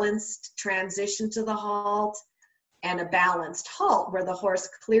balanced transition to the halt and a balanced halt where the horse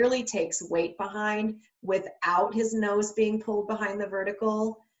clearly takes weight behind without his nose being pulled behind the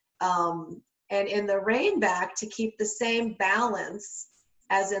vertical. And in the rein back, to keep the same balance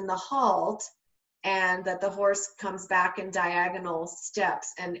as in the halt, and that the horse comes back in diagonal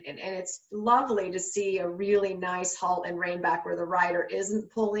steps. And it's lovely to see a really nice halt and rein back where the rider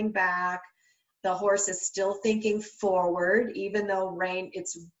isn't pulling back. The horse is still thinking forward, even though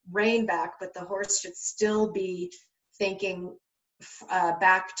it's rein back, but the horse should still be thinking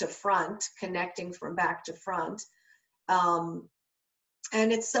back to front, connecting from back to front. And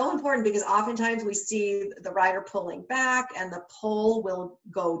it's so important because oftentimes we see the rider pulling back and the pole will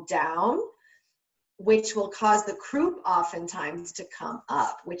go down, which will cause the croup oftentimes to come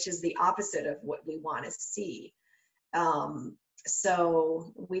up, which is the opposite of what we want to see.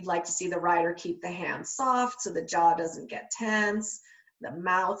 So we'd like to see the rider keep the hand soft so the jaw doesn't get tense, the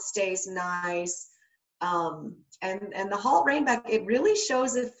mouth stays nice. And the halt rein back, it really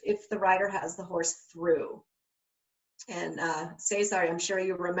shows if the rider has the horse through. And Cesar, I'm sure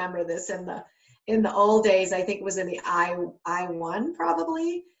you remember this in the old days. I think it was in the I1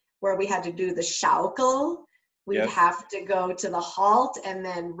 probably, where we had to do the schaukel. We'd Yes. have to go to the halt and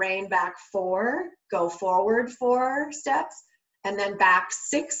then rein back 4, go forward 4 steps, and then back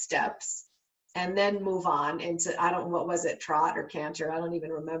 6 steps, and then move on into, I don't know, what was it, trot or canter? I don't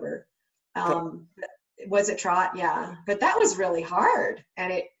even remember. Was it trot? Yeah. But that was really hard.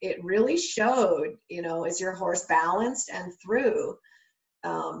 And it really showed, is your horse balanced and through?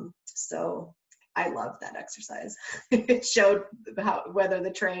 So I loved that exercise. It showed whether the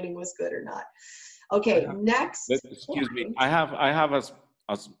training was good or not. Okay, next. Excuse me. I have a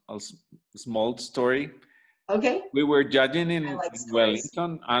small story. Okay. We were judging in like stories.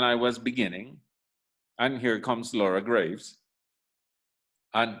 Wellington, and I was beginning. And here comes Laura Graves.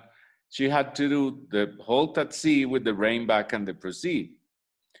 And she had to do the halt at sea with the rein back and the proceed.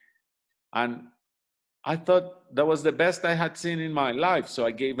 And I thought that was the best I had seen in my life, so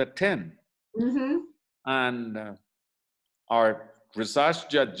I gave a 10. Mm-hmm. And our dressage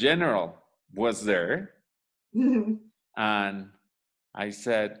judge general was there. Mm-hmm. And I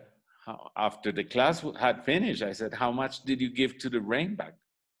said, after the class had finished, I said, how much did you give to the rein back?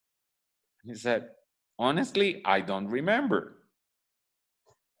 And he said, honestly, I don't remember.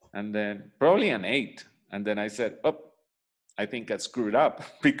 And then probably an 8. And then I said, oh, I think I screwed up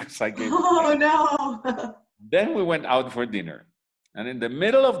because I gave. Oh, no. Then we went out for dinner. And in the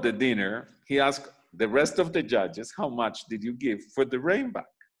middle of the dinner, he asked the rest of the judges, how much did you give for the rein back?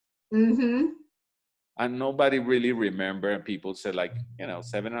 Mm-hmm. And nobody really remembered. And people said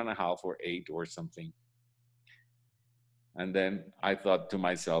 7.5 or 8 or something. And then I thought to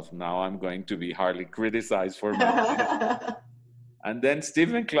myself, now I'm going to be hardly criticized for my. And then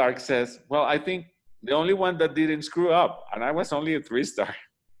Stephen Clark says, well, I think the only one that didn't screw up, and I was only a 3-star,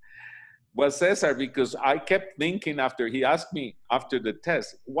 was Cesar, because I kept thinking after he asked me after the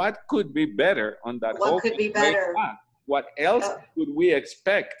test, what could be better on that halt? What could be better? What else could we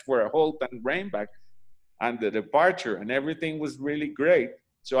expect for a halt and rein back? And the departure and everything was really great.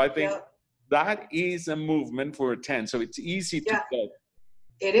 So I think that is a movement for a 10. So it's easy to get.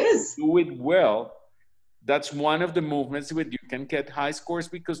 It is. Do it well. That's one of the movements where you can get high scores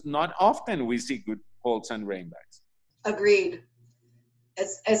because not often we see good halts and rein backs. Agreed.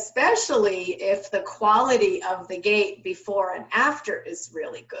 Especially if the quality of the gait before and after is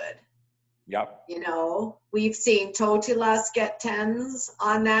really good. Yep. You know, we've seen Totilas get 10s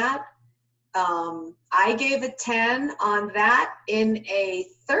on that. I gave a 10 on that in a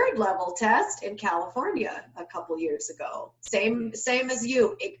 3rd level test in California a couple years ago. Same as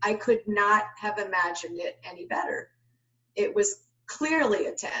you. I could not have imagined it any better. It was clearly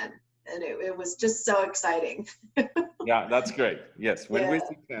a 10, and it was just so exciting. Yeah, that's great. Yes, when we Yeah,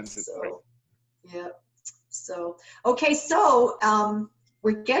 see 10s, it's great. so, yeah. So, okay, so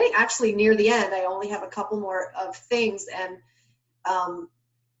we're getting actually near the end. I only have a couple more of things, and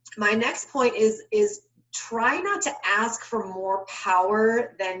my next point is try not to ask for more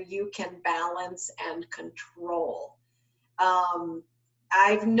power than you can balance and control.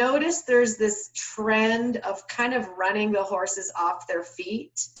 I've noticed there's this trend of kind of running the horses off their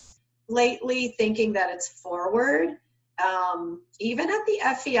feet lately, thinking that it's forward. Even at the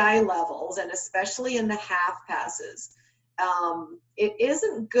FEI levels, and especially in the half passes, it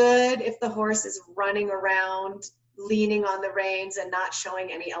isn't good if the horse is running around, leaning on the reins and not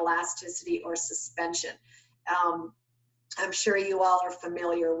showing any elasticity or suspension. I'm sure you all are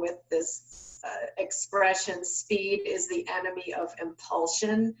familiar with this expression, speed is the enemy of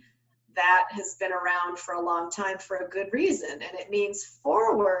impulsion. That has been around for a long time for a good reason, and it means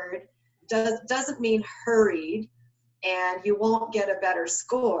forward doesn't mean hurried, and you won't get a better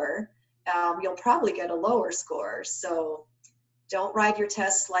score. You'll probably get a lower score. So don't ride your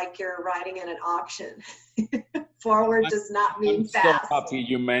tests like you're riding in an auction. Forward does not mean fast. I'm so happy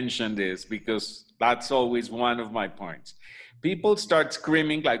you mentioned this, because that's always one of my points. People start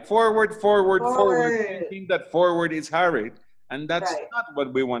screaming like forward, forward, forward, thinking that forward is hurried, and that's Right. not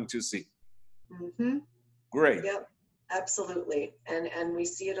what we want to see. Mm-hmm. Great. Yep, absolutely. And we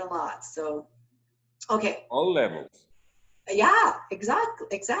see it a lot. So, okay. All levels. Yeah,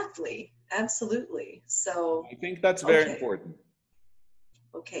 exactly. Absolutely. So I think that's very important.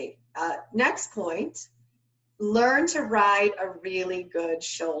 Okay, next point, learn to ride a really good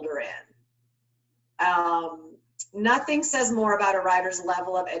shoulder in. Nothing says more about a rider's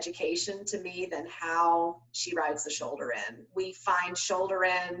level of education to me than how she rides the shoulder in. We find shoulder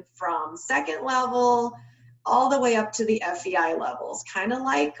in from 2nd level all the way up to the FEI levels, kind of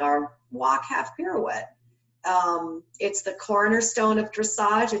like our walk half pirouette. It's the cornerstone of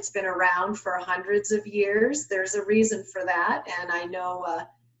dressage. It's been around for hundreds of years. There's a reason for that, and I know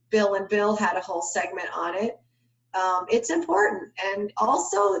Bill and Bill had a whole segment on it. It's important, and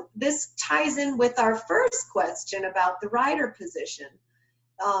also this ties in with our first question about the rider position.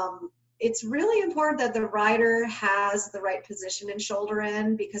 It's really important that the rider has the right position in shoulder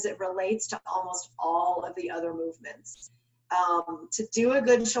in, because it relates to almost all of the other movements. To do a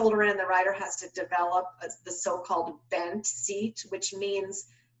good shoulder in, the rider has to develop the so-called bent seat, which means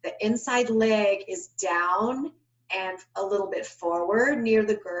the inside leg is down and a little bit forward near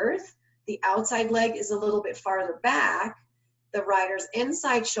the girth. The outside leg is a little bit farther back. The rider's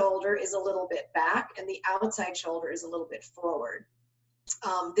inside shoulder is a little bit back, and the outside shoulder is a little bit forward.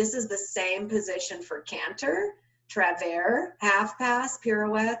 This is the same position for canter, travers, half pass,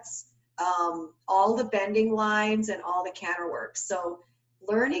 pirouettes, all the bending lines and all the canter work. So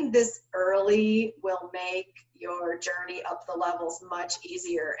learning this early will make your journey up the levels much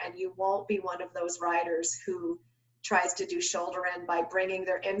easier, and you won't be one of those riders who tries to do shoulder in by bringing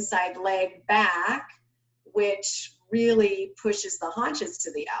their inside leg back, which really pushes the haunches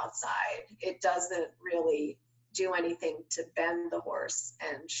to the outside. It doesn't really do anything to bend the horse,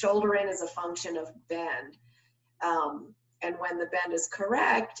 and shoulder in is a function of bend. And when the bend is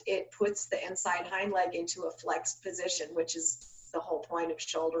correct, it puts the inside hind leg into a flexed position, which is the whole point of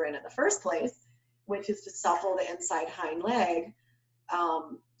shoulder in the first place, which is to supple the inside hind leg.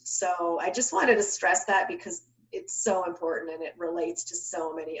 So I just wanted to stress that, because it's so important and it relates to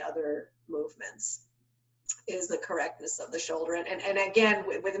so many other movements, is the correctness of the shoulder in. And again,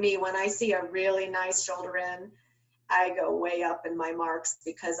 with me, when I see a really nice shoulder in, I go way up in my marks,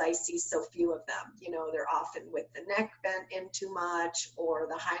 because I see so few of them. You know, they're often with the neck bent in too much, or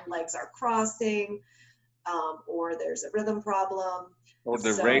the hind legs are crossing, or there's a rhythm problem. Or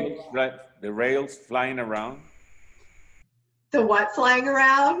the rails flying around. The what flying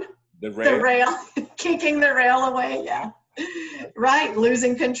around? The rail, kicking the rail away, yeah. Right,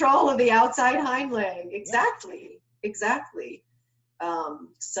 losing control of the outside hind leg. Exactly.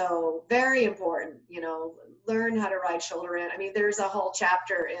 So very important, you know, learn how to ride shoulder in. I mean, there's a whole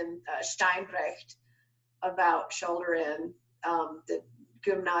chapter in Steinbrecht about shoulder in, the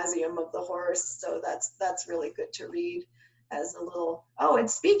gymnasium of the horse. So that's really good to read as a little, oh, and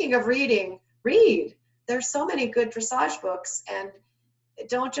speaking of reading, read. There's so many good dressage books, and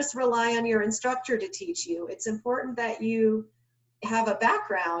don't just rely on your instructor to teach you. It's important that you have a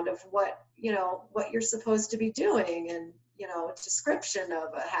background of what you know, what you're supposed to be doing, and, you know, a description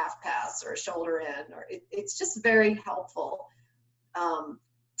of a half pass or a shoulder in, or it's just very helpful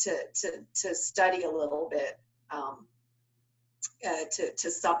to study a little bit,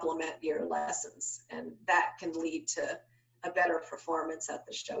 to supplement your lessons, and that can lead to a better performance at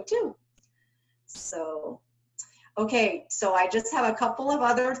the show too. So, okay, so I just have a couple of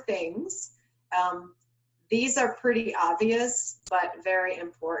other things. These are pretty obvious, but very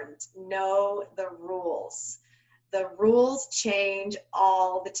important. Know the rules. The rules change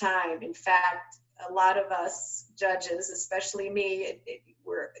all the time. In fact, a lot of us judges, especially me,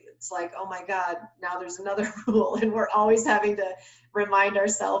 it's like, oh my God, now there's another rule. And we're always having to remind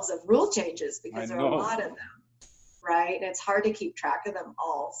ourselves of rule changes because there are a lot of them, right? And it's hard to keep track of them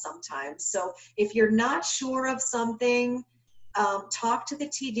all sometimes. So if you're not sure of something, talk to the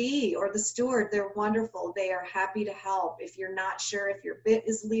TD or the steward. They're wonderful. They are happy to help. If you're not sure if your bit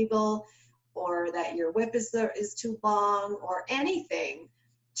is legal or that your whip is too long or anything,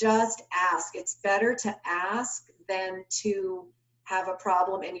 just ask. It's better to ask than to have a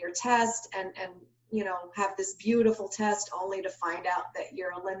problem in your test and you know, have this beautiful test only to find out that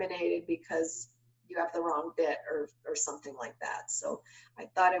you're eliminated because you have the wrong bit or something like that. So I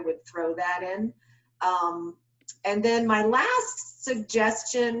thought I would throw that in. And then my last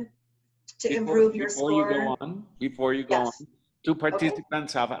suggestion to improve your score. Before you go on, two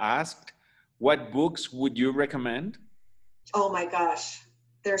participants have asked, what books would you recommend? Oh my gosh,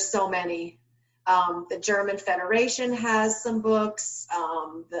 there's so many. The German Federation has some books,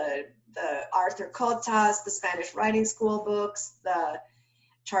 the Arthur Hotz, the Spanish Writing School books, the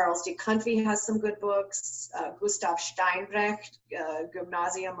Charles D. Cunphy has some good books, Gustav Steinbrecht,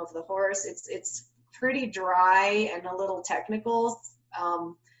 Gymnasium of the Horse. It's pretty dry and a little technical,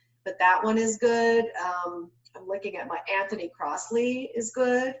 but that one is good. I'm looking at my Anthony Crossley is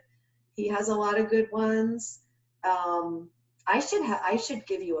good. He has a lot of good ones. I should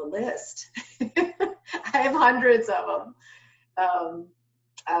give you a list. I have hundreds of them.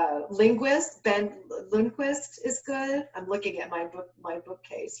 Ben Lundquist is good. I'm looking at my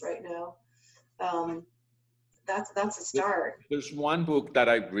bookcase right now. That's a start. There's one book that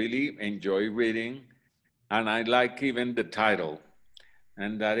I really enjoy reading, and I like even the title,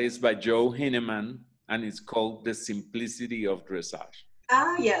 and that is by Joe Hinneman, and it's called The Simplicity of Dressage.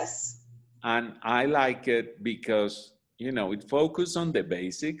 Ah, yes. And I like it because, you know, it focuses on the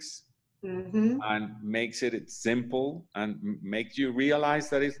basics and makes it simple and makes you realize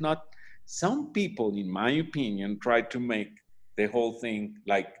that it's not, some people, in my opinion, try to make the whole thing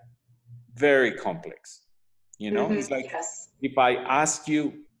like very complex. You know, it's like, if I ask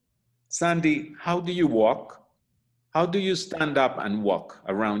you, Sandy, how do you walk? How do you stand up and walk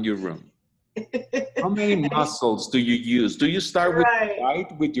around your room? How many muscles do you use? Do you start with the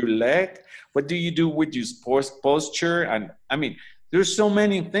right, with your leg? What do you do with your posture? And I mean, there's so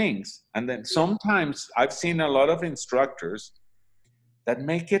many things. And then sometimes I've seen a lot of instructors that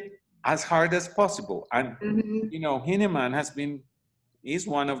make it as hard as possible. And, you know, Hinneman he's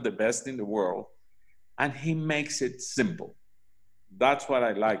one of the best in the world, and he makes it simple. That's what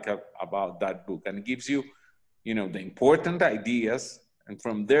I like about that book. And it gives you, you know, the important ideas, and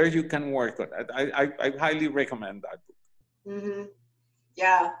from there you can work on it. I highly recommend that book.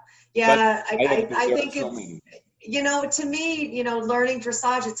 Yeah. I think it's, you know, to me, you know, learning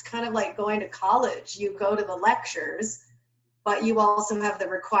dressage, it's kind of like going to college. You go to the lectures, but you also have the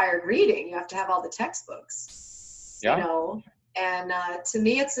required reading. You have to have all the textbooks, you know, and to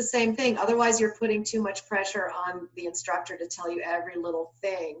me, it's the same thing. Otherwise, you're putting too much pressure on the instructor to tell you every little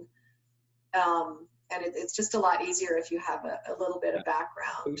thing. And it's just a lot easier if you have a little bit of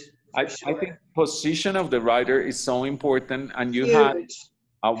background. I think position of the rider is so important, and you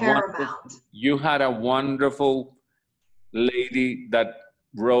had a wonderful lady that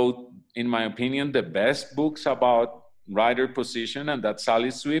wrote, in my opinion, the best books about rider position, and that's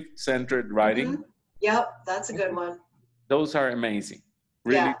Sally Swift, Centered Riding. Yep, that's a good one. Those are amazing.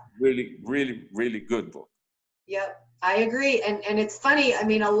 Really, really good book. Yep. I agree. And it's funny. I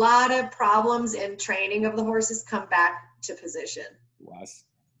mean, a lot of problems in training of the horses come back to position.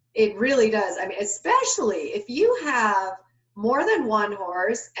 It really does. I mean, especially if you have more than one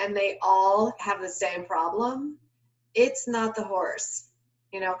horse and they all have the same problem, it's not the horse.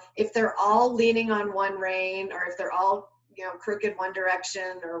 You know, if they're all leaning on one rein, or if they're all, you know, crooked one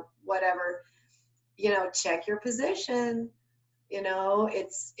direction or whatever, you know, check your position. You know,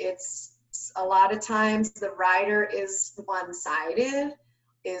 it's a lot of times the rider is one-sided,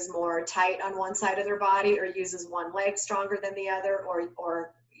 is more tight on one side of their body, or uses one leg stronger than the other,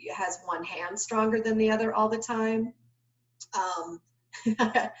 or has one hand stronger than the other all the time.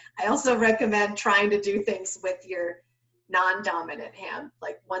 I also recommend trying to do things with your non-dominant hand.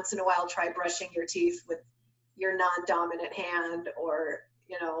 Like once in a while, try brushing your teeth with your non-dominant hand, or,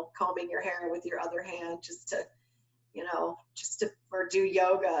 you know, combing your hair with your other hand, just to, you know, or do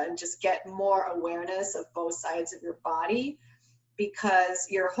yoga and just get more awareness of both sides of your body, because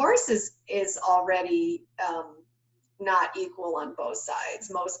your horse is already not equal on both sides.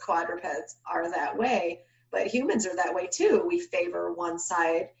 Most quadrupeds are that way, but humans are that way too. We favor one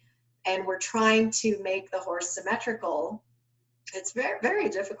side, and we're trying to make the horse symmetrical. It's very, very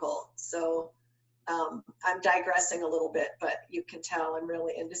difficult. So I'm digressing a little bit, but you can tell I'm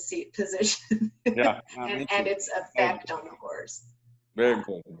really into seat position. Yeah. and its effect on the horse. Very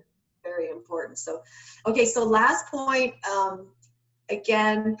important. Very important. So, okay, so last point,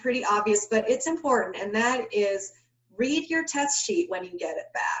 again, pretty obvious, but it's important, and that is read your test sheet when you get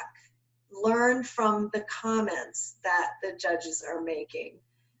it back. Learn from the comments that the judges are making.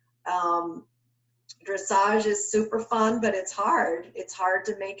 Dressage is super fun, but it's hard. It's hard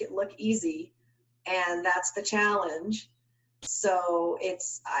to make it look easy, and that's the challenge. So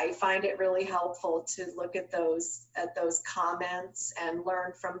I find it really helpful to look at those comments and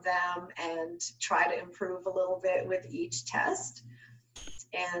learn from them and try to improve a little bit with each test.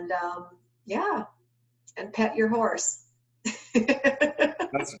 And yeah, and pet your horse.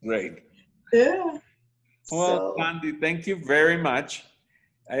 That's great. Yeah. Well, Sandy, thank you very much.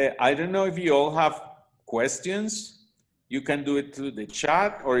 I don't know if you all have questions. You can do it through the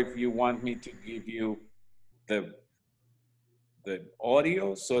chat, or if you want me to give you the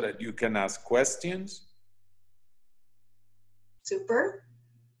audio so that you can ask questions. Super.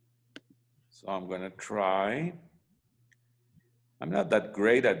 So I'm gonna try. I'm not that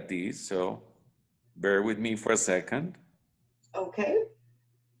great at these, so bear with me for a second. Okay.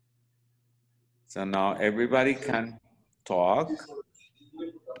 So now everybody can talk.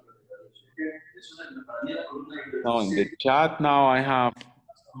 So in the chat now I have.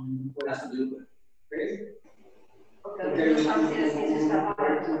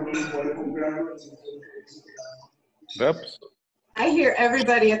 Oops. I hear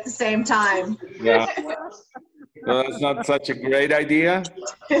everybody at the same time. Yeah. So that's not such a great idea.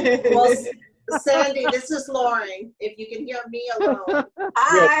 Well, Sandy, this is Lauren. If you can hear me alone.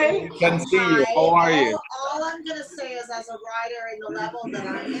 Hi. I can see you. How are you? All I'm going to say is, as a rider in the level that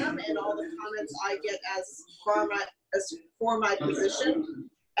I am, and all the comments I get as for my position,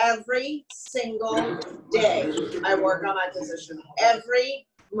 every single day I work on my position. Every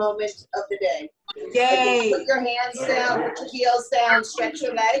moment of the day. Yay. Put your hands down, put your heels down, stretch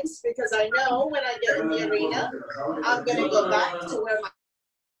your legs, because I know when I get in the arena, I'm going to go back to where my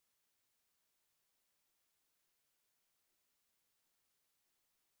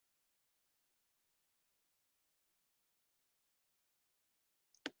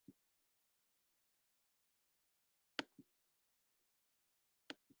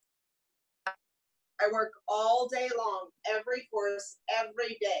I work all day long, every course,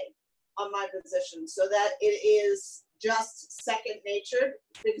 every day on my position, so that it is just second nature,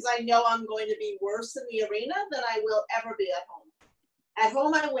 because I know I'm going to be worse in the arena than I will ever be at home. At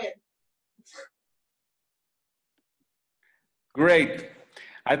home, I win. Great.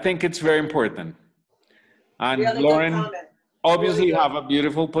 I think it's very important. And Really Lauren, obviously really have a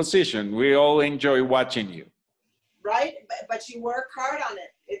beautiful position. We all enjoy watching you. Right? But you work hard on it.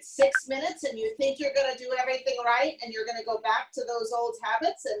 It's 6 minutes and you think you're going to do everything right, and you're going to go back to those old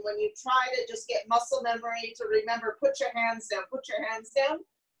habits. And when you try to just get muscle memory to remember, put your hands down, put your hands down,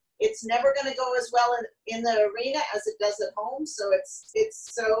 it's never going to go as well in the arena as it does at home. So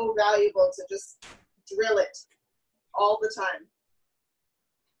it's so valuable to just drill it all the time.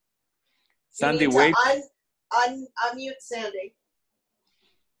 Sandy, wait. Unmute Sandy.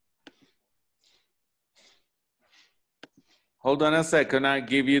 Hold on a second. I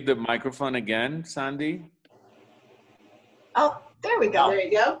give you the microphone again, Sandy. Oh, there we go. There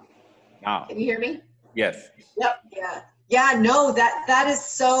you go. Now. Can you hear me? Yes. Yep. Yeah. Yeah, no, that is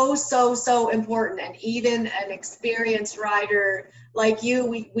so important. And even an experienced rider like you,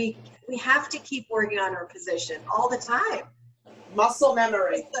 we have to keep working on our position all the time. Muscle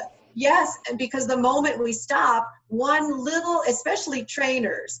memory. Yes, and because the moment we stop, one little, especially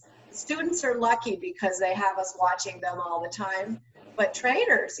trainers, students are lucky because they have us watching them all the time. But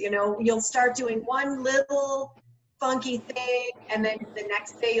trainers, you know, you'll start doing one little funky thing, and then the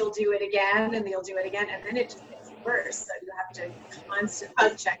next day you'll do it again, and you'll do it again, and then it just gets worse. So you have to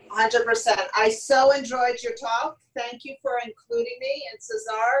constantly check. 100%. I so enjoyed your talk. Thank you for including me. And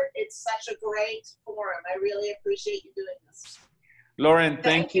Cesar, it's such a great forum. I really appreciate you doing this. Lauren,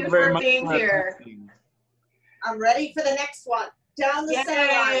 thank you very much for being here. I'm ready for the next one. Down the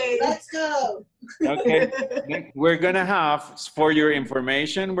center line. Let's go. Okay. We're going to have, for your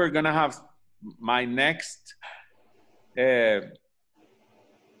information, we're going to have my next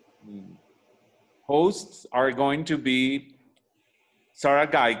hosts are going to be Sarah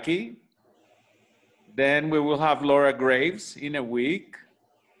Geike. Then we will have Laura Graves in a week.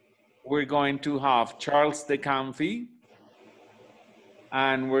 We're going to have Charles de Camfi.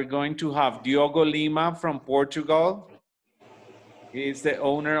 And we're going to have Diogo Lima from Portugal. He's the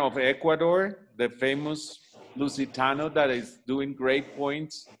owner of Ecuador, the famous Lusitano that is doing great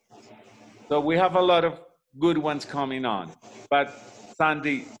points. So we have a lot of good ones coming on. But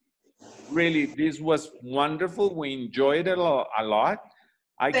Sandy, really, this was wonderful. We enjoyed it a lot.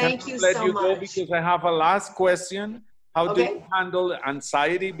 I Thank can't you let so you go much. because I have a last question. How do Okay. you handle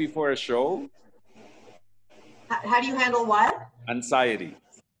anxiety before a show? How do you handle what? Anxiety.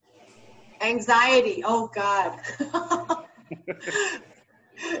 Anxiety. Oh, God.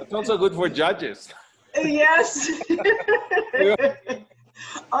 It's also good for judges. Yes.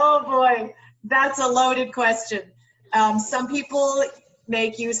 Oh, boy. That's a loaded question. Some people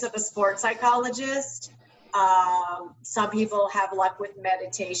make use of a sports psychologist. Some people have luck with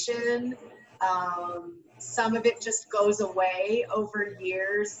meditation. Some of it just goes away over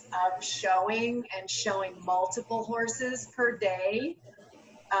years of showing multiple horses per day.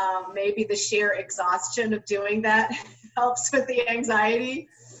 Maybe the sheer exhaustion of doing that helps with the anxiety.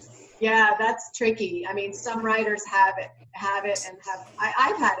 Yeah, that's tricky. I mean, some riders have it and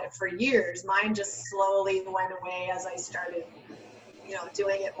I've had it for years. Mine just slowly went away as I started,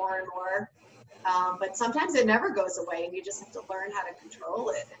 doing it more and more. But sometimes it never goes away, and you just have to learn how to control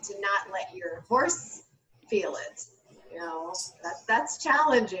it and to not let your horse feel it. That's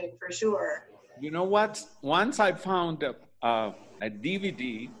challenging for sure. You know what? Once I found a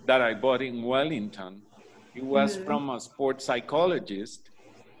DVD that I bought in Wellington. It was from a sports psychologist,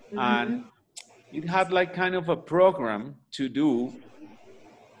 and it had like kind of a program to do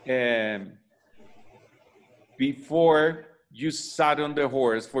before you sat on the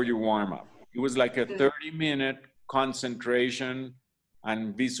horse for your warm-up. It was like a 30-minute concentration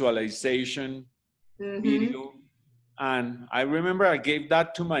and visualization video. And I remember I gave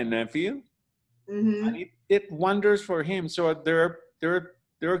that to my nephew, and it did wonders for him. So there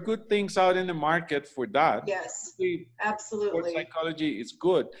are good things out in the market for that. Yes, Sports absolutely. psychology is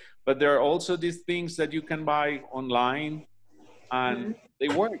good, but there are also these things that you can buy online, and they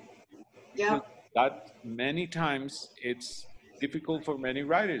work. Yeah. That many times it's difficult for many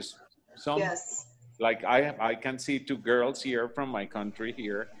writers. Yes. Like I can see two girls here from my country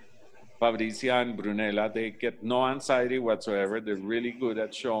here, Fabricia and Brunella. They get no anxiety whatsoever. They're really good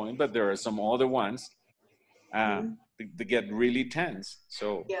at showing, but there are some other ones they get really tense.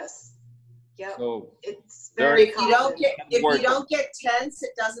 So yes. Yeah. So it's very common. If you don't get tense,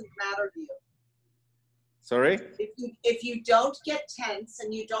 it doesn't matter to you. Sorry? If you don't get tense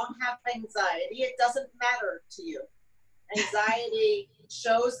and you don't have anxiety, it doesn't matter to you. Anxiety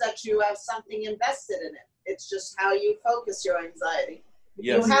shows that you have something invested in it. It's just how you focus your anxiety. If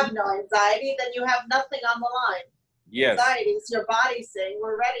you have no anxiety, then you have nothing on the line. Yes. Anxiety is your body saying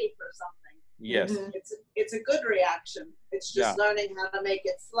we're ready for something. Yes. It's a good reaction. It's just learning how to make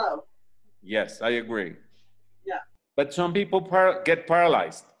it flow. Yes, I agree. Yeah. But some people get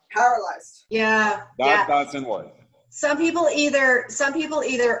paralyzed. Paralyzed. Yeah. That doesn't work. Some people either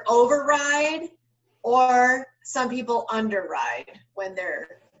override, or some people underride when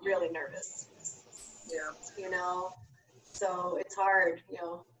they're really nervous. Yeah. So it's hard.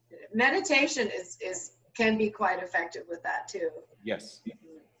 Meditation can be quite effective with that too. Yes. Yeah.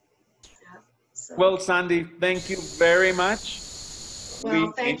 So. Well, Sandy, thank you very much.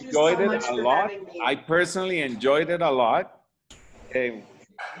 Well, thank you so much for having me. I personally enjoyed it a lot.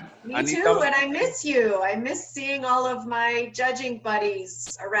 Me too, and I miss you. I miss seeing all of my judging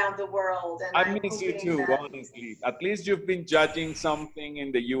buddies around the world. And I miss you too, honestly. At least you've been judging something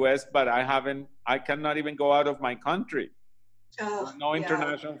in the US, but I cannot even go out of my country. No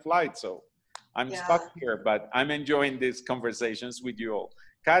international flight, so I'm stuck here, but I'm enjoying these conversations with you all.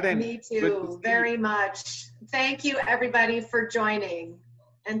 Karen. Me too, very much. Thank you, everybody, for joining.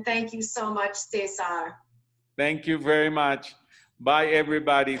 And thank you so much, Cesar. Thank you very much. Bye,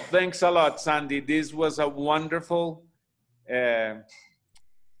 everybody. Thanks a lot, Sandy. This was a wonderful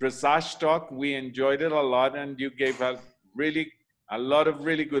dressage talk. We enjoyed it a lot, and you gave us a lot of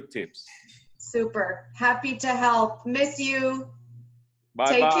really good tips. Super. Happy to help. Miss you. Bye.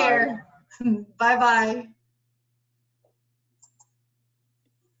 Take care. Bye-bye.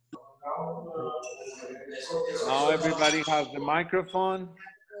 Now everybody has the microphone.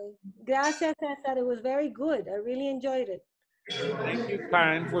 Gracias, Cesar. It was very good. I really enjoyed it. Thank you,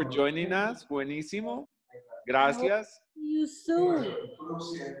 Karen, for joining us. Buenísimo. Gracias. You soon.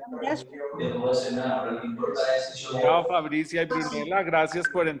 Chao, Fabricia y Brunella. Gracias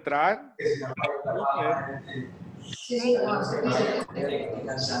por entrar.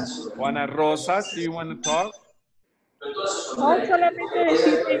 Juana Rosas, do you want to talk? No, solamente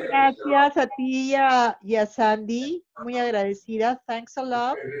decirte gracias a ti y a Sandy. Muy agradecida. Thanks a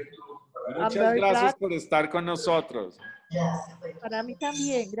lot. Muchas gracias por estar con nosotros. Para mí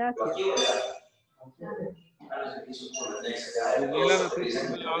también, gracias. Brunella, no te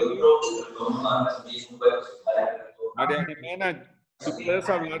escucho el audio. María Jimena, tú puedes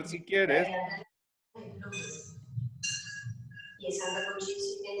hablar si quieres.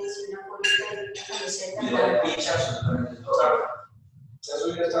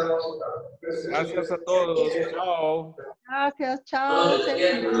 Gracias a todos. Chao. Gracias, chao.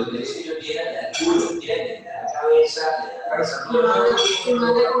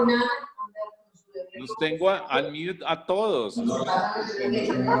 Los tengo al mute a todos.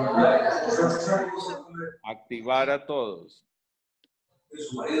 Activar a todos.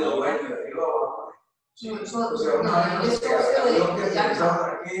 Ahora.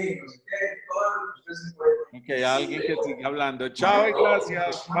 Ok, alguien que sigue hablando. Chao y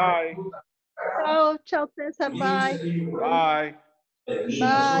gracias. Bye. Chao, chao, César. Bye. Bye.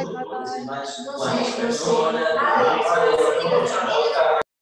 Bye, bye, bye.